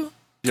travel to?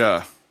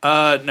 Yeah.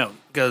 No,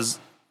 because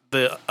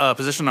the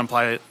position I'm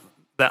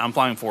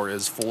applying for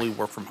is fully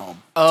work from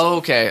home.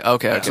 Okay. So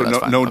that's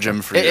fine. no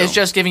gym for you. It's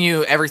just giving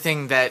you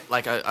everything that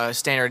like a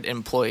standard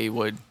employee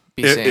would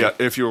be seeing. Yeah,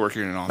 if you're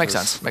working in an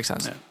office. Makes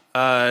sense.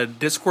 Yeah.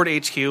 Discord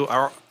HQ.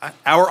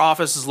 Our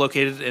office is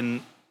located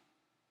in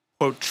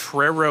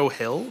Potrero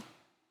Hill,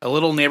 a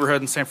little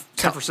neighborhood in San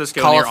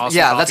Francisco near Austin.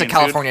 Yeah, that's a Coffee and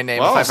California name.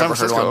 Wow, if I've San ever heard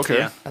Francisco, one. okay.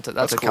 Yeah,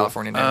 that's a cool.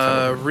 California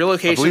name.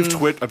 Relocation.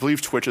 I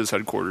believe Twitch's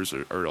headquarters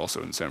are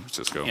also in San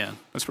Francisco. Yeah.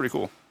 That's pretty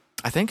cool.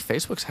 I think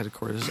Facebook's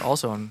headquarters is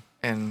also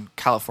in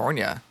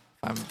California,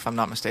 if I'm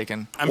not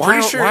mistaken. I'm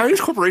pretty sure. Why are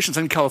these corporations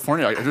in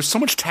California? Like, there's so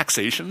much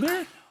taxation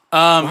there.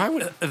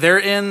 They're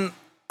in.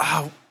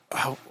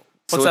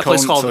 What's that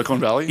place called? Silicon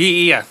Valley.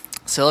 Yeah.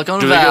 Silicon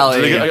Do Valley.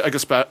 they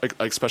get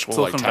like special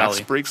Silicon like tax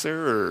Valley. breaks there?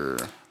 Or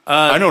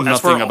I know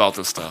that's nothing where- about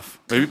this stuff.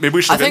 Maybe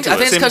we should. I think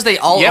it's Same- because they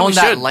all yeah, we own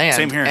that should. land.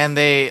 Same here. And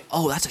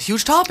that's a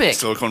huge topic.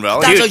 Silicon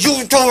Valley. That's a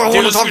huge topic. I want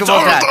to let's talk keep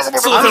about that. talking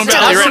about Silicon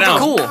Valley That's right super now.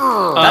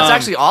 cool. That's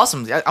actually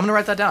awesome. I'm gonna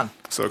write that down.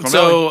 Silicon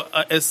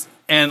Valley. So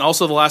and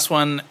also the last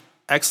one.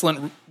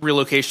 Excellent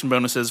relocation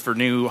bonuses for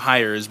new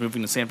hires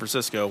moving to San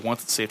Francisco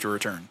once it's safe to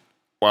return.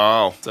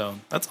 Wow. So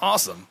that's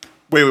awesome.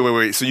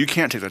 Wait. So you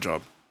can't take that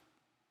job?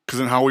 Because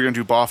then how are we going to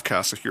do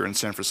Bofcast if you're in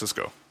San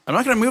Francisco? I'm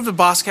not going to move to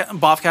Bobcast.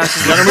 I'm not gonna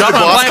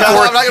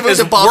move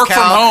to Work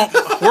from home.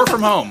 Work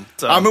from home.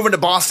 So. I'm moving to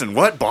Boston.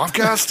 What?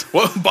 Bobcast?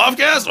 What?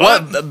 Bobcast?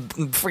 What?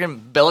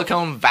 Freaking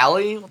Billicone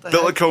Valley? What the heck?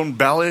 Billicone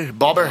Valley?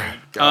 Bobber?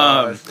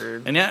 Gosh,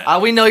 dude. And yeah,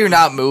 We know you're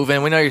not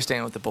moving. We know you're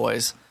staying with the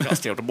boys. I'll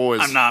stay with the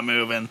boys. I'm not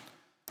moving.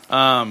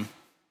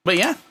 But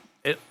yeah,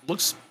 it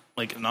looks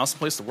like an awesome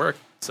place to work.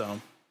 So,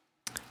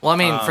 Well, I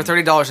mean, for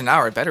 $30 an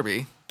hour, it better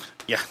be.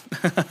 yeah.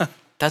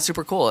 That's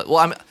super cool.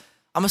 Well,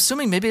 I'm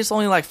assuming maybe it's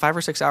only like 5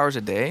 or 6 hours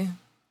a day.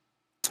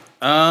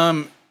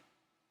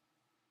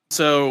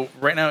 So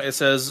right now it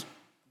says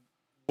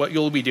what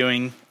you'll be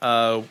doing.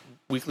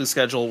 Weekly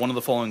schedule. One of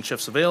the following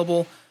shifts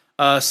available.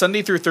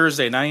 Sunday through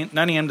Thursday, 9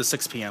 a.m. to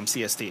 6 p.m.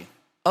 CST.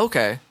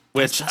 Okay,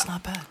 Which that's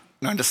not bad.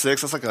 9 to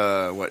 6. That's like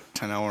a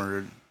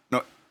 10-hour?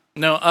 No,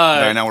 no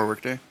 9-hour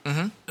workday.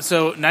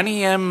 So 9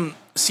 a.m.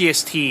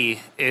 CST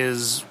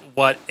is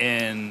what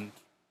in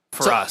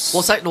for us.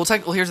 Well,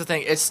 here's the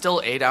thing. It's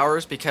still 8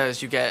 hours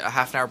because you get a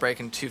half an hour break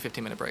and 2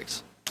 15-minute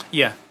breaks.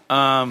 Yeah.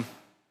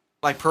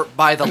 Like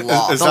by the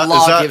law. Is the that-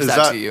 law is that- gives is that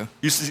that- to you.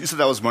 You said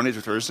that was Monday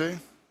through Thursday?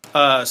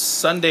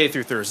 Sunday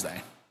through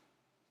Thursday.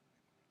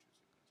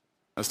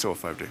 That's still a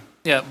 5-day.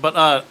 Yeah, but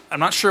I'm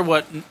not sure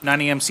what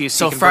 9 a.m. CST.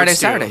 So converts Friday, to.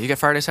 Saturday, you get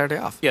Friday, Saturday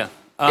off. Yeah.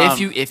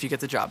 If you get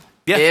the job.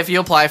 Yeah. If you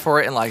apply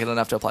for it and like it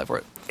enough to apply for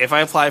it. If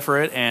I apply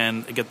for it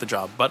and get the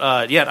job,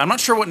 but yeah, I'm not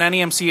sure what 9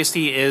 a.m.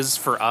 CST is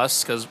for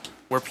us because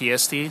we're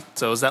PST.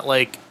 So is that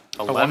like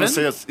 11? I want to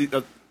say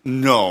it's...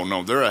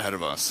 no, they're ahead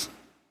of us.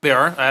 They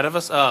are ahead of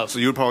us. So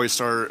you would probably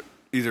start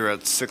either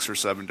at 6 or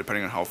 7,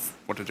 depending on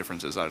what the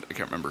difference is. I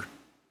can't remember.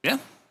 Yeah,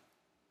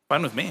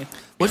 fine with me.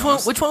 Which one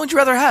would you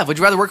rather have? Would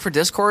you rather work for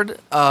Discord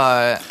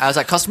as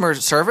a customer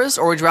service,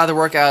 or would you rather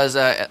work as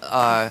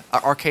a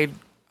arcade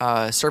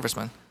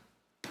serviceman?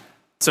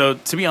 So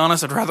to be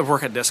honest, I'd rather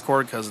work at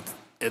Discord because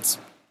it's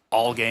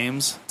all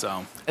games.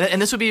 So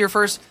And this would be your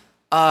first.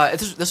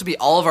 This would be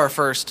all of our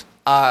first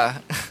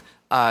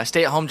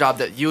stay-at-home job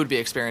that you would be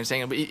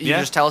experiencing. But you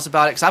just tell us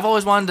about it because I've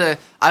always wanted to.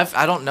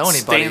 I don't know anybody.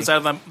 Stay inside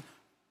of them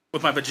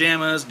with my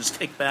pajamas and just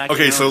kick back.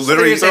 Okay, you know, so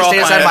literally, stay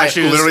inside my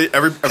shoes. literally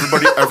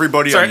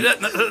everybody. Sorry,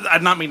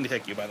 I'm not meaning to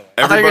kick you, by the way.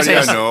 Everybody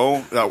I saying-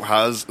 know that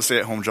has a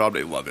stay-at-home job,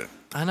 they love it.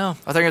 I know. I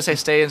thought you were gonna say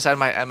stay inside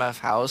my MF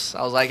house.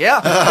 I was like,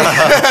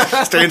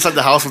 yeah, Stay inside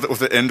the house with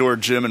the indoor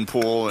gym and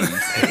pool and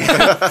with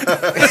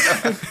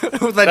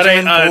my That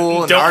gym I and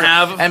pool don't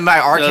have and my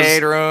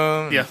arcade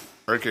room. Yeah,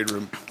 arcade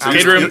room.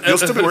 Arcade room. You'll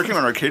still be working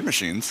on arcade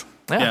machines.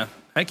 yeah,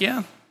 heck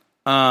yeah.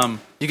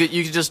 You could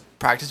just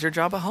practice your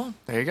job at home.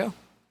 There you go.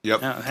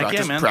 Yep. Yeah, heck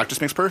yeah, man.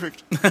 Practice makes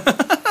perfect.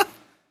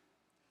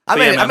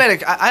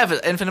 I have an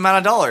infinite amount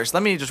of dollars.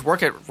 Let me just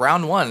work at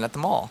round one at the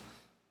mall.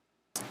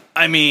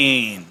 I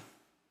mean,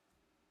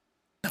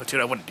 no, dude,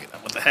 I wouldn't do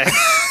that. What the heck?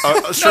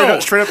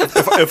 Straight up.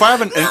 If I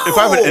have an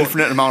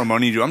infinite amount of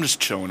money, dude, I'm just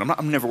chilling.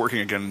 I'm never working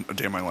again a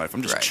day in my life.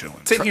 I'm just Right.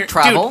 chilling. Sitting here,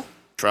 Travel,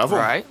 Travel.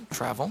 right?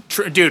 Travel.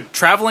 dude.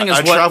 Traveling is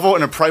I what. travel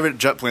in a private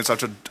jet plane, so I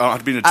don't have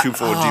to be in a tube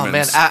full of Oh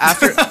demons. man,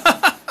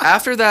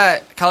 after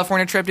that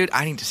California trip, dude,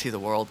 I need to see the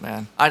world,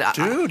 man.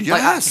 Dude,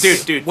 yes.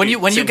 Dude, When you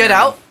same get here,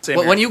 out, man. Same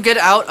when here. you get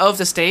out of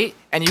the state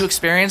and you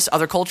experience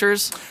other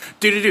cultures,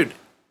 dude,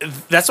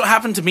 that's what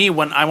happened to me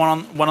when I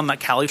went on that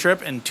Cali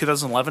trip in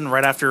 2011,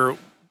 right after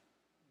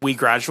we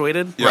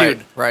graduated. Yeah.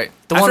 Dude, right?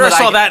 The after I that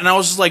saw that, and I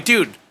was just like,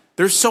 dude,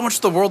 there's so much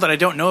of the world that I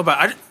don't know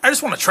about. I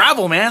just want to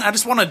travel, man. I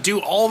just want to do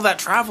all of that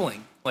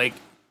traveling, like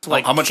to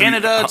like How much have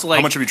you- Canada, to like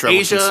how much have you traveled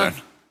Asia. since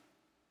then?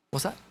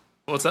 What's that?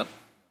 What's up?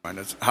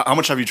 How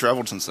much have you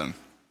traveled since then?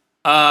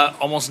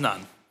 Almost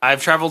none.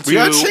 I've traveled to We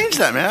gotta change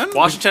that, man.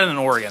 Washington and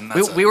Oregon.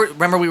 That's it. We were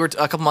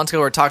a couple months ago.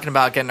 We were talking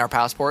about getting our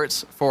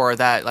passports for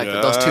that, like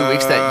those 2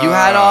 weeks that you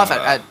had off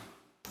at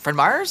Fred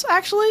Meyer's,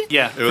 actually.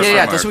 Yeah. It was Yeah.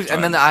 Fred This Meyer week,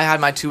 and then I had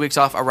my 2 weeks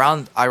off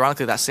around,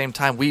 ironically, that same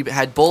time. We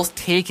had both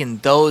taken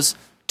those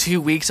 2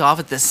 weeks off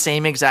at the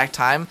same exact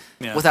time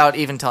Yeah. without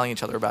even telling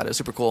each other about it. It was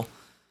super cool.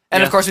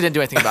 And Yeah. of course, we didn't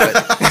do anything about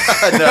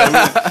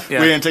it. We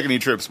didn't take any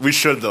trips. We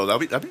should though.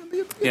 That'd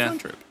be a fun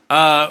trip.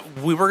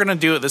 We were gonna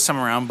do it this time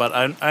around, but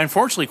I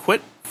unfortunately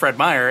quit Fred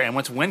Meyer and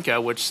went to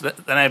Winca, which then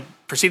I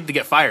proceeded to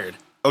get fired.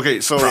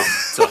 Okay, so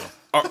So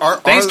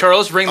thanks,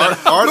 Carlos. Bring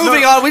that up.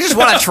 Moving on, we just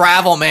want to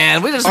travel,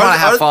 man. We just want to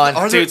have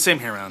fun. Dude, same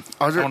here, man.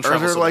 Are I there wanna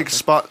travel so like bad.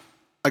 spot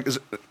like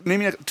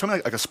tell me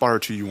like a spot or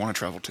two you want to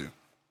travel to?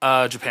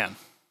 Japan,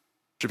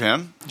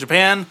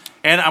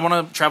 and I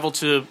want to travel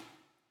to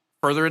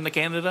further into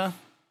Canada.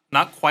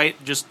 Not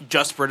quite just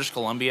British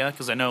Columbia,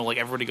 because I know like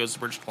everybody goes to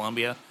British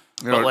Columbia.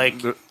 But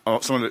like, you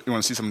want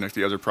to see some like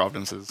the other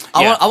provinces.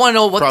 I Yeah. want to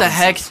know what the Provinces.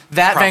 heck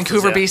that Provinces,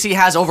 Vancouver, yeah. BC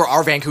has over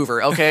our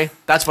Vancouver. Okay,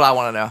 that's what I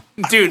want to know.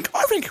 dude,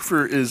 Our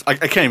Vancouver is I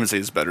can't even say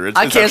it's better.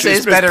 I can't say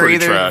it's better pretty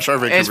either. Trash. Our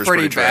Vancouver's It's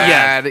pretty trash.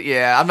 bad.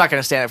 Yeah, I'm not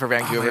gonna stand it for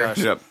Vancouver. gosh.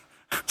 Yep.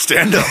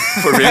 Stand up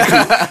for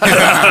Vancouver.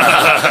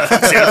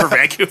 stand up for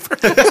Vancouver.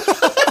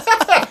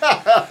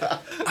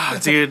 Oh,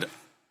 dude,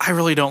 I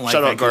really don't like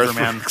Shout out Vancouver, Garth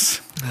man. Brooks.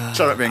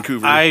 Shout out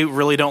Vancouver. I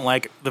really don't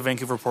like the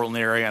Vancouver Portland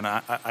area, and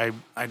I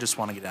just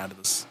want to get out of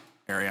this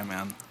area,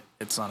 man.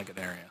 It's not a good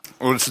area.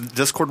 Well,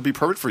 Discord would be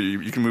perfect for you.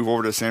 You can move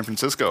over to San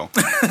Francisco.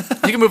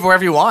 You can move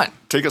wherever you want.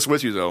 Take us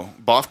with you, though.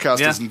 Boffcast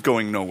Yeah. isn't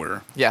going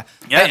nowhere. Yeah.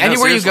 Yeah, no,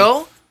 Anywhere you seriously.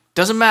 go,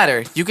 doesn't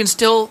matter. You can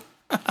still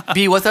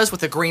be with us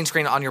with a green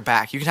screen on your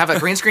back. You can have a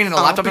green screen and a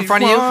laptop in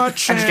front of you and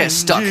just get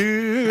stuck.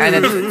 And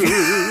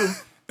then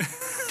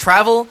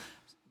travel,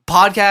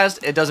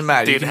 podcast, it doesn't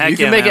matter. Dude, you heck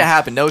can yeah, make man. it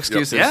happen. No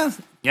excuses.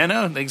 Yeah,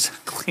 no,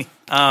 exactly.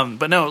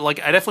 But no, like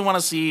I definitely want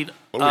to see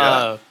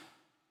yeah.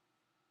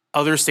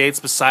 other states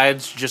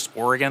besides just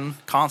Oregon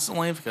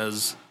constantly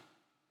because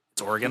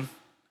it's Oregon.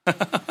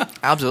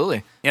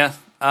 Absolutely. Yeah,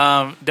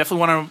 definitely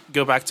want to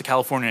go back to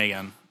California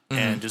again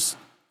and just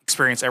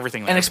experience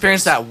everything. And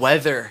experience that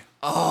weather.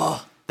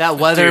 Oh, that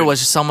weather Dude.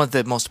 was some of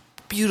the most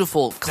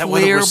beautiful, That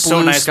weather clear was blue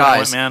so nice when I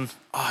went, skies. man.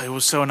 Oh, it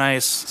was so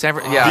nice.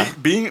 Yeah.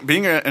 Being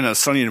in a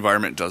sunny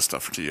environment does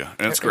stuff to you,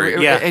 and it's great.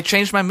 It, Yeah. it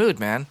changed my mood,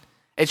 man.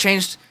 It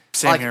changed.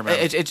 Same like, here, man.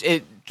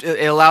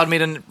 It allowed me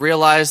to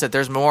realize that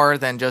there's more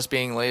than just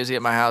being lazy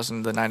at my house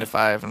and the 9 to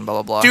 5 and blah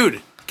blah blah.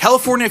 Dude,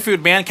 California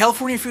food, man.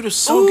 California food is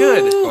so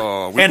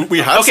good. We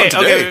had some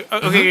today.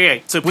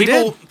 Okay. So We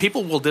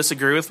people will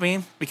disagree with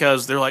me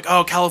because they're like,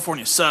 "Oh,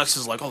 California sucks."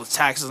 Is like all the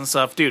taxes and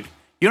stuff, dude.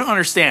 You don't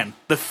understand.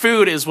 The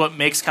food is what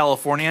makes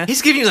California.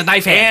 He's giving you the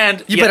knife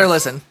hand. And- You yeah. better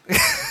listen.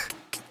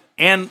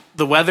 And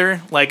the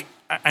weather, like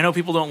I know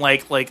people don't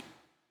like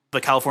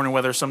the California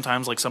weather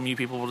sometimes. Like some of you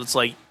people, but it's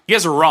like you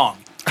guys are wrong.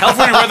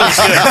 California weather's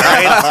good,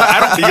 right?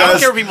 I don't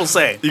care what people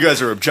say. You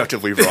guys are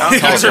objectively wrong.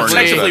 You guys are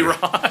California's objectively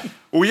better. wrong.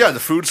 Well, yeah, the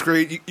food's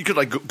great. You could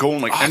like go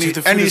in like dude,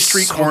 the food any is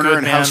street so corner good,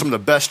 and man. have some of the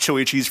best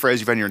chili cheese fries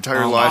you've had in your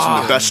entire life. Some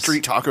of the best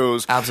street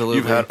tacos Absolutely.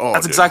 you've had. Oh,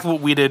 That's dude. exactly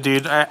what we did,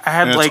 dude. I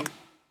had And it's- like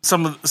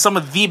some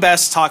of the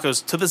best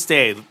tacos to this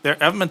day. There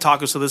haven't been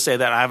tacos to this day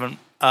that I haven't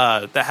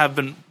that have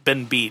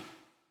been beat.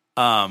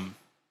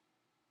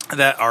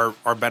 That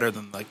are better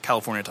than the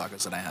California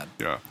tacos that I had.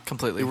 Yeah.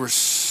 Completely. They were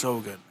so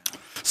good.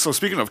 So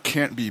speaking of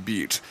can't be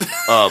beat,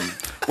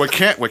 what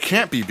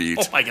can't be beat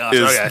Oh my gosh,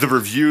 is okay. the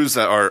reviews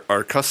that our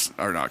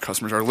not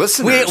customers, our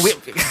listeners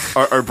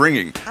are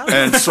bringing.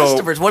 And so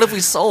Customers, what have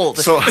we sold?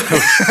 so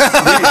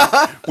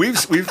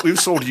we've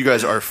sold you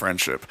guys our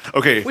friendship.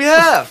 Okay. we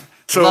have.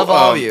 So, Love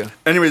all of you.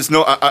 Anyways,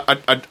 no,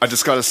 I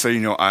just got to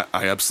say, I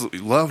absolutely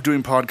love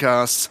doing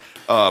podcasts.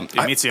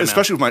 me too, man.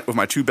 Especially with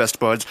my two best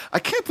buds. I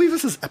can't believe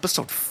this is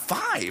episode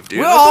 5, dude.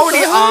 We're What the already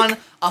heck? on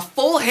a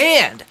full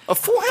hand. A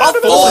full hand.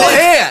 of Full episodes?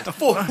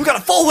 hand. We got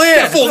a full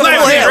hand. full knife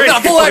hand, We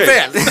got a full Okay.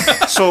 knife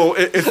hand. So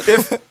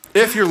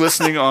if you're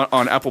listening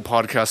on Apple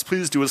Podcasts,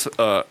 please do us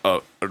an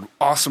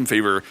awesome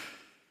favor.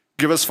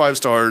 Give us 5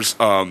 stars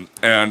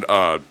and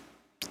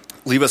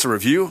leave us a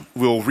review.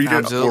 We'll read it.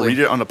 Absolutely. We'll read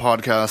it on the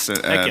podcast,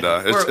 and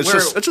yeah.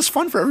 it's just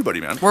fun for everybody,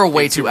 man. We're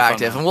way It's too super fun,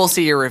 active, man. and we'll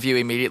see your review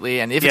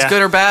immediately. And if it's Yeah.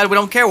 good or bad, we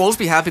don't care. We'll just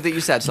be happy that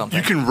you said something.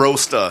 You can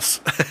roast us,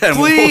 and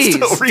Please.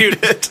 we'll still read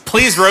it.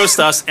 Please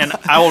roast us, and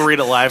I will read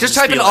it live. Just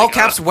and type be in like, all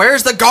caps,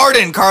 where's the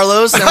garden,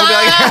 Carlos? And we'll be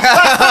like,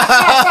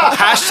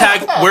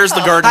 Hashtag where's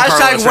the garden? hashtag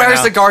Carlos right where's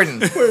now. the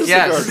garden?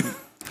 Yes.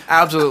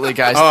 Absolutely,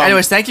 guys.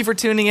 Anyways, thank you for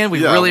tuning in. We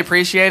yeah. really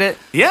appreciate it.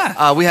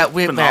 Yeah. We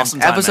Been an man, awesome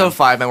time, episode man.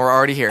 5, man. We're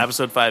already here.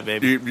 Episode 5,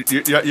 baby.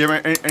 You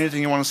have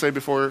anything you want to say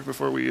before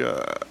we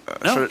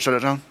shut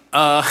it down?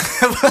 Or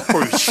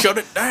shut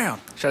it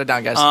down. Shut it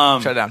down, guys.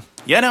 Shut it down.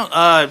 Yeah,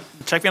 no.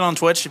 Check me out on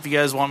Twitch if you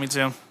guys want me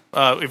to.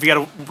 If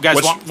you guys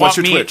What's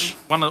your me, Twitch?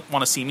 Want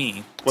to see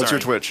me? What's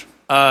Sorry. your Twitch?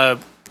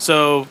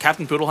 So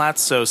Captain Poodle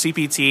Hats. So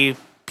CPT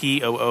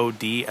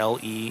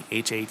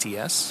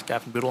POODLEHATS.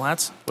 Captain Poodle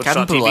Hats.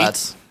 Captain Poodle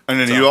Hats. And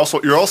then you're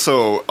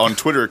also on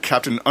Twitter,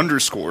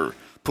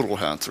 Captain_Poodle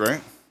Hats,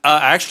 right?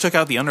 I actually took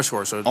out the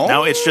underscore, so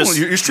now it's just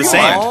you're the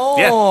streamlined. same.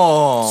 Yeah.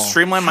 Oh.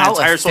 Streamline my How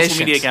entire social efficient.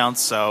 media accounts.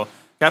 So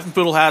Captain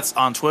Poodle Hats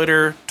on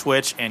Twitter,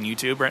 Twitch, and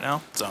YouTube right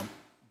now. So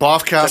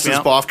Boffcast Check me is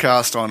out.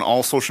 Boffcast on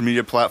all social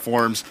media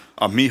platforms.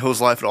 Miho's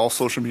Life at all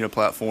social media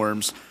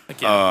platforms.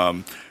 Heck yeah.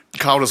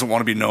 Kyle doesn't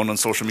want to be known on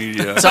social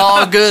media. It's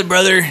all good,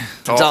 brother.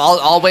 all-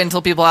 I'll wait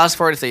until people ask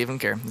for it if they even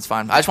care. It's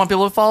fine. I just want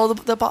people to follow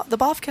the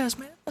Boffcast,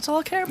 man. That's all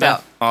I care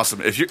about.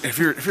 Awesome. If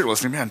you're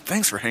listening, man,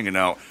 thanks for hanging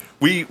out.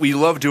 We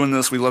love doing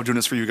this. We love doing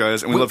this for you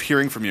guys, and we love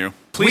hearing from you.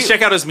 please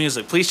check out his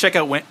music. Please check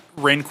out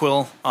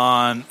Rainquill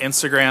on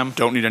Instagram.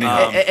 Don't need any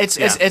help. It's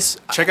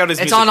Check out his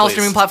It's music, on all please.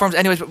 streaming platforms.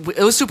 Anyways, but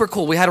it was super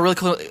cool. We had a really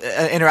cool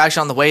interaction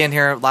on the way in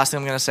here. Last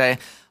thing I'm gonna say,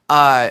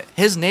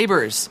 his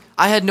neighbors.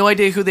 I had no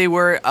idea who they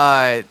were.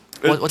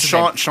 What's his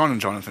name? Sean and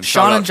Jonathan.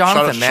 Sean and Shout out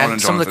Jonathan, to man, Sean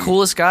and some of the Jonathan.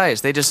 coolest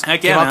guys. They just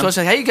Heck came yeah, up man. to us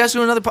like, "Hey, you guys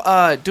doing another Shout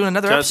out to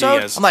you episode?"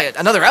 guys. I'm like,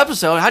 "Another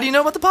episode? How do you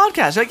know about the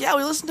podcast?" They're like, "Yeah,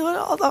 we listen to it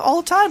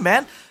all the time,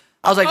 man."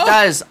 I was like,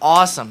 "That is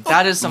awesome.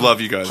 That is some Love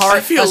you guys.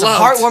 I feel that's some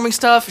loved. heartwarming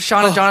stuff."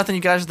 Sean and Jonathan,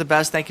 you guys are the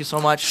best. Thank you so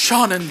much.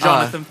 Sean and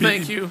Jonathan,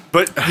 thank you.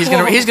 But He's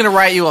gonna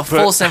write you a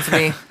full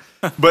symphony.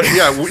 But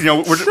yeah,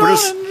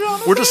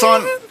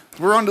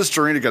 we're on this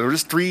journey together. We're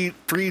just three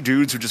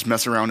dudes who just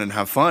mess around and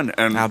have fun.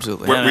 And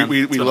Absolutely. we're- Yeah, man.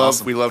 we It's been love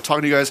awesome. we love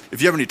talking to you guys.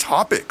 If you have any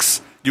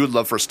topics you would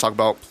love for us to talk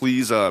about,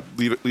 please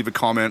leave a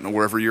comment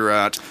wherever you're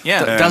at.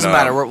 Yeah. And, Doesn't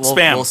matter. We'll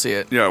spam. see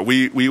it. Yeah,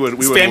 we would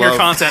Spam love your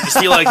content. Just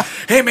be like,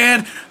 hey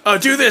man,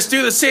 do this,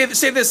 say this,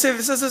 say this.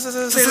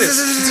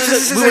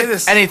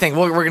 Anything.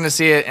 We're gonna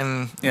see it,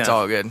 and it's Yeah.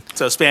 all good.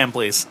 So spam,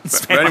 please.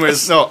 But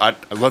anyways, no, I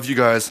love you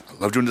guys.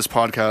 I love doing this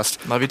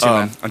podcast. Love you too,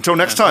 man. Until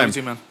next love time, you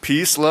too, man.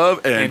 peace,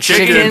 love, and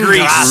Chicken Chicken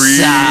grease.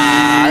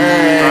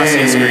 grasa.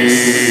 Gracias,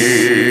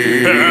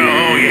 grease.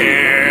 Oh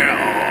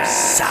yeah.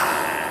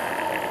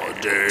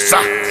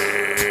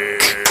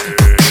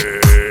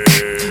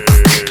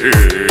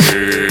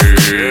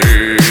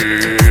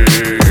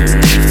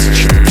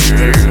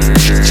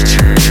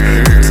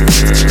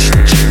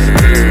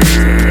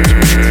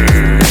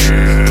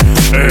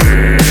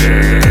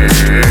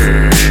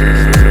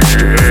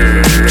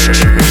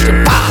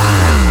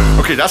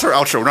 Okay, that's our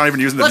outro. We're not even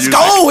using the Let's music.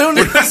 go. We don't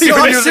need, I'm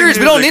serious.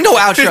 We don't need no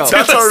outro.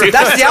 That's our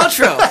That's the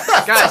outro,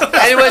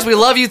 guys. Anyways, we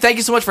love you. Thank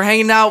you so much for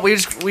hanging out. We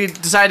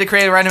decided to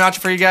create a random outro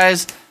for you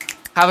guys.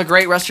 Have a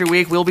great rest of your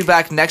week. We'll be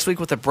back next week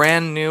with a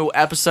brand new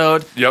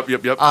episode. Yep.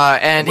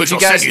 And Which if you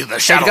will guys, send you the if you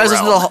shadow guys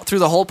listen realm. through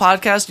the whole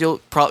podcast,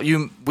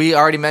 we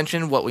already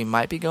mentioned what we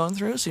might be going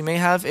through, so you may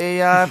have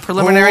a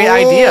preliminary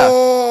idea.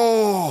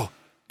 Oh.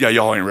 Yeah,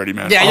 y'all ain't ready,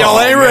 man. Yeah, y'all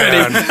ain't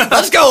ready. Man.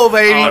 Let's go,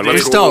 baby. All right, We're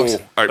let's go.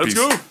 stoked. All right, Let's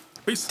peace. go.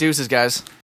 Peace. Deuces, guys.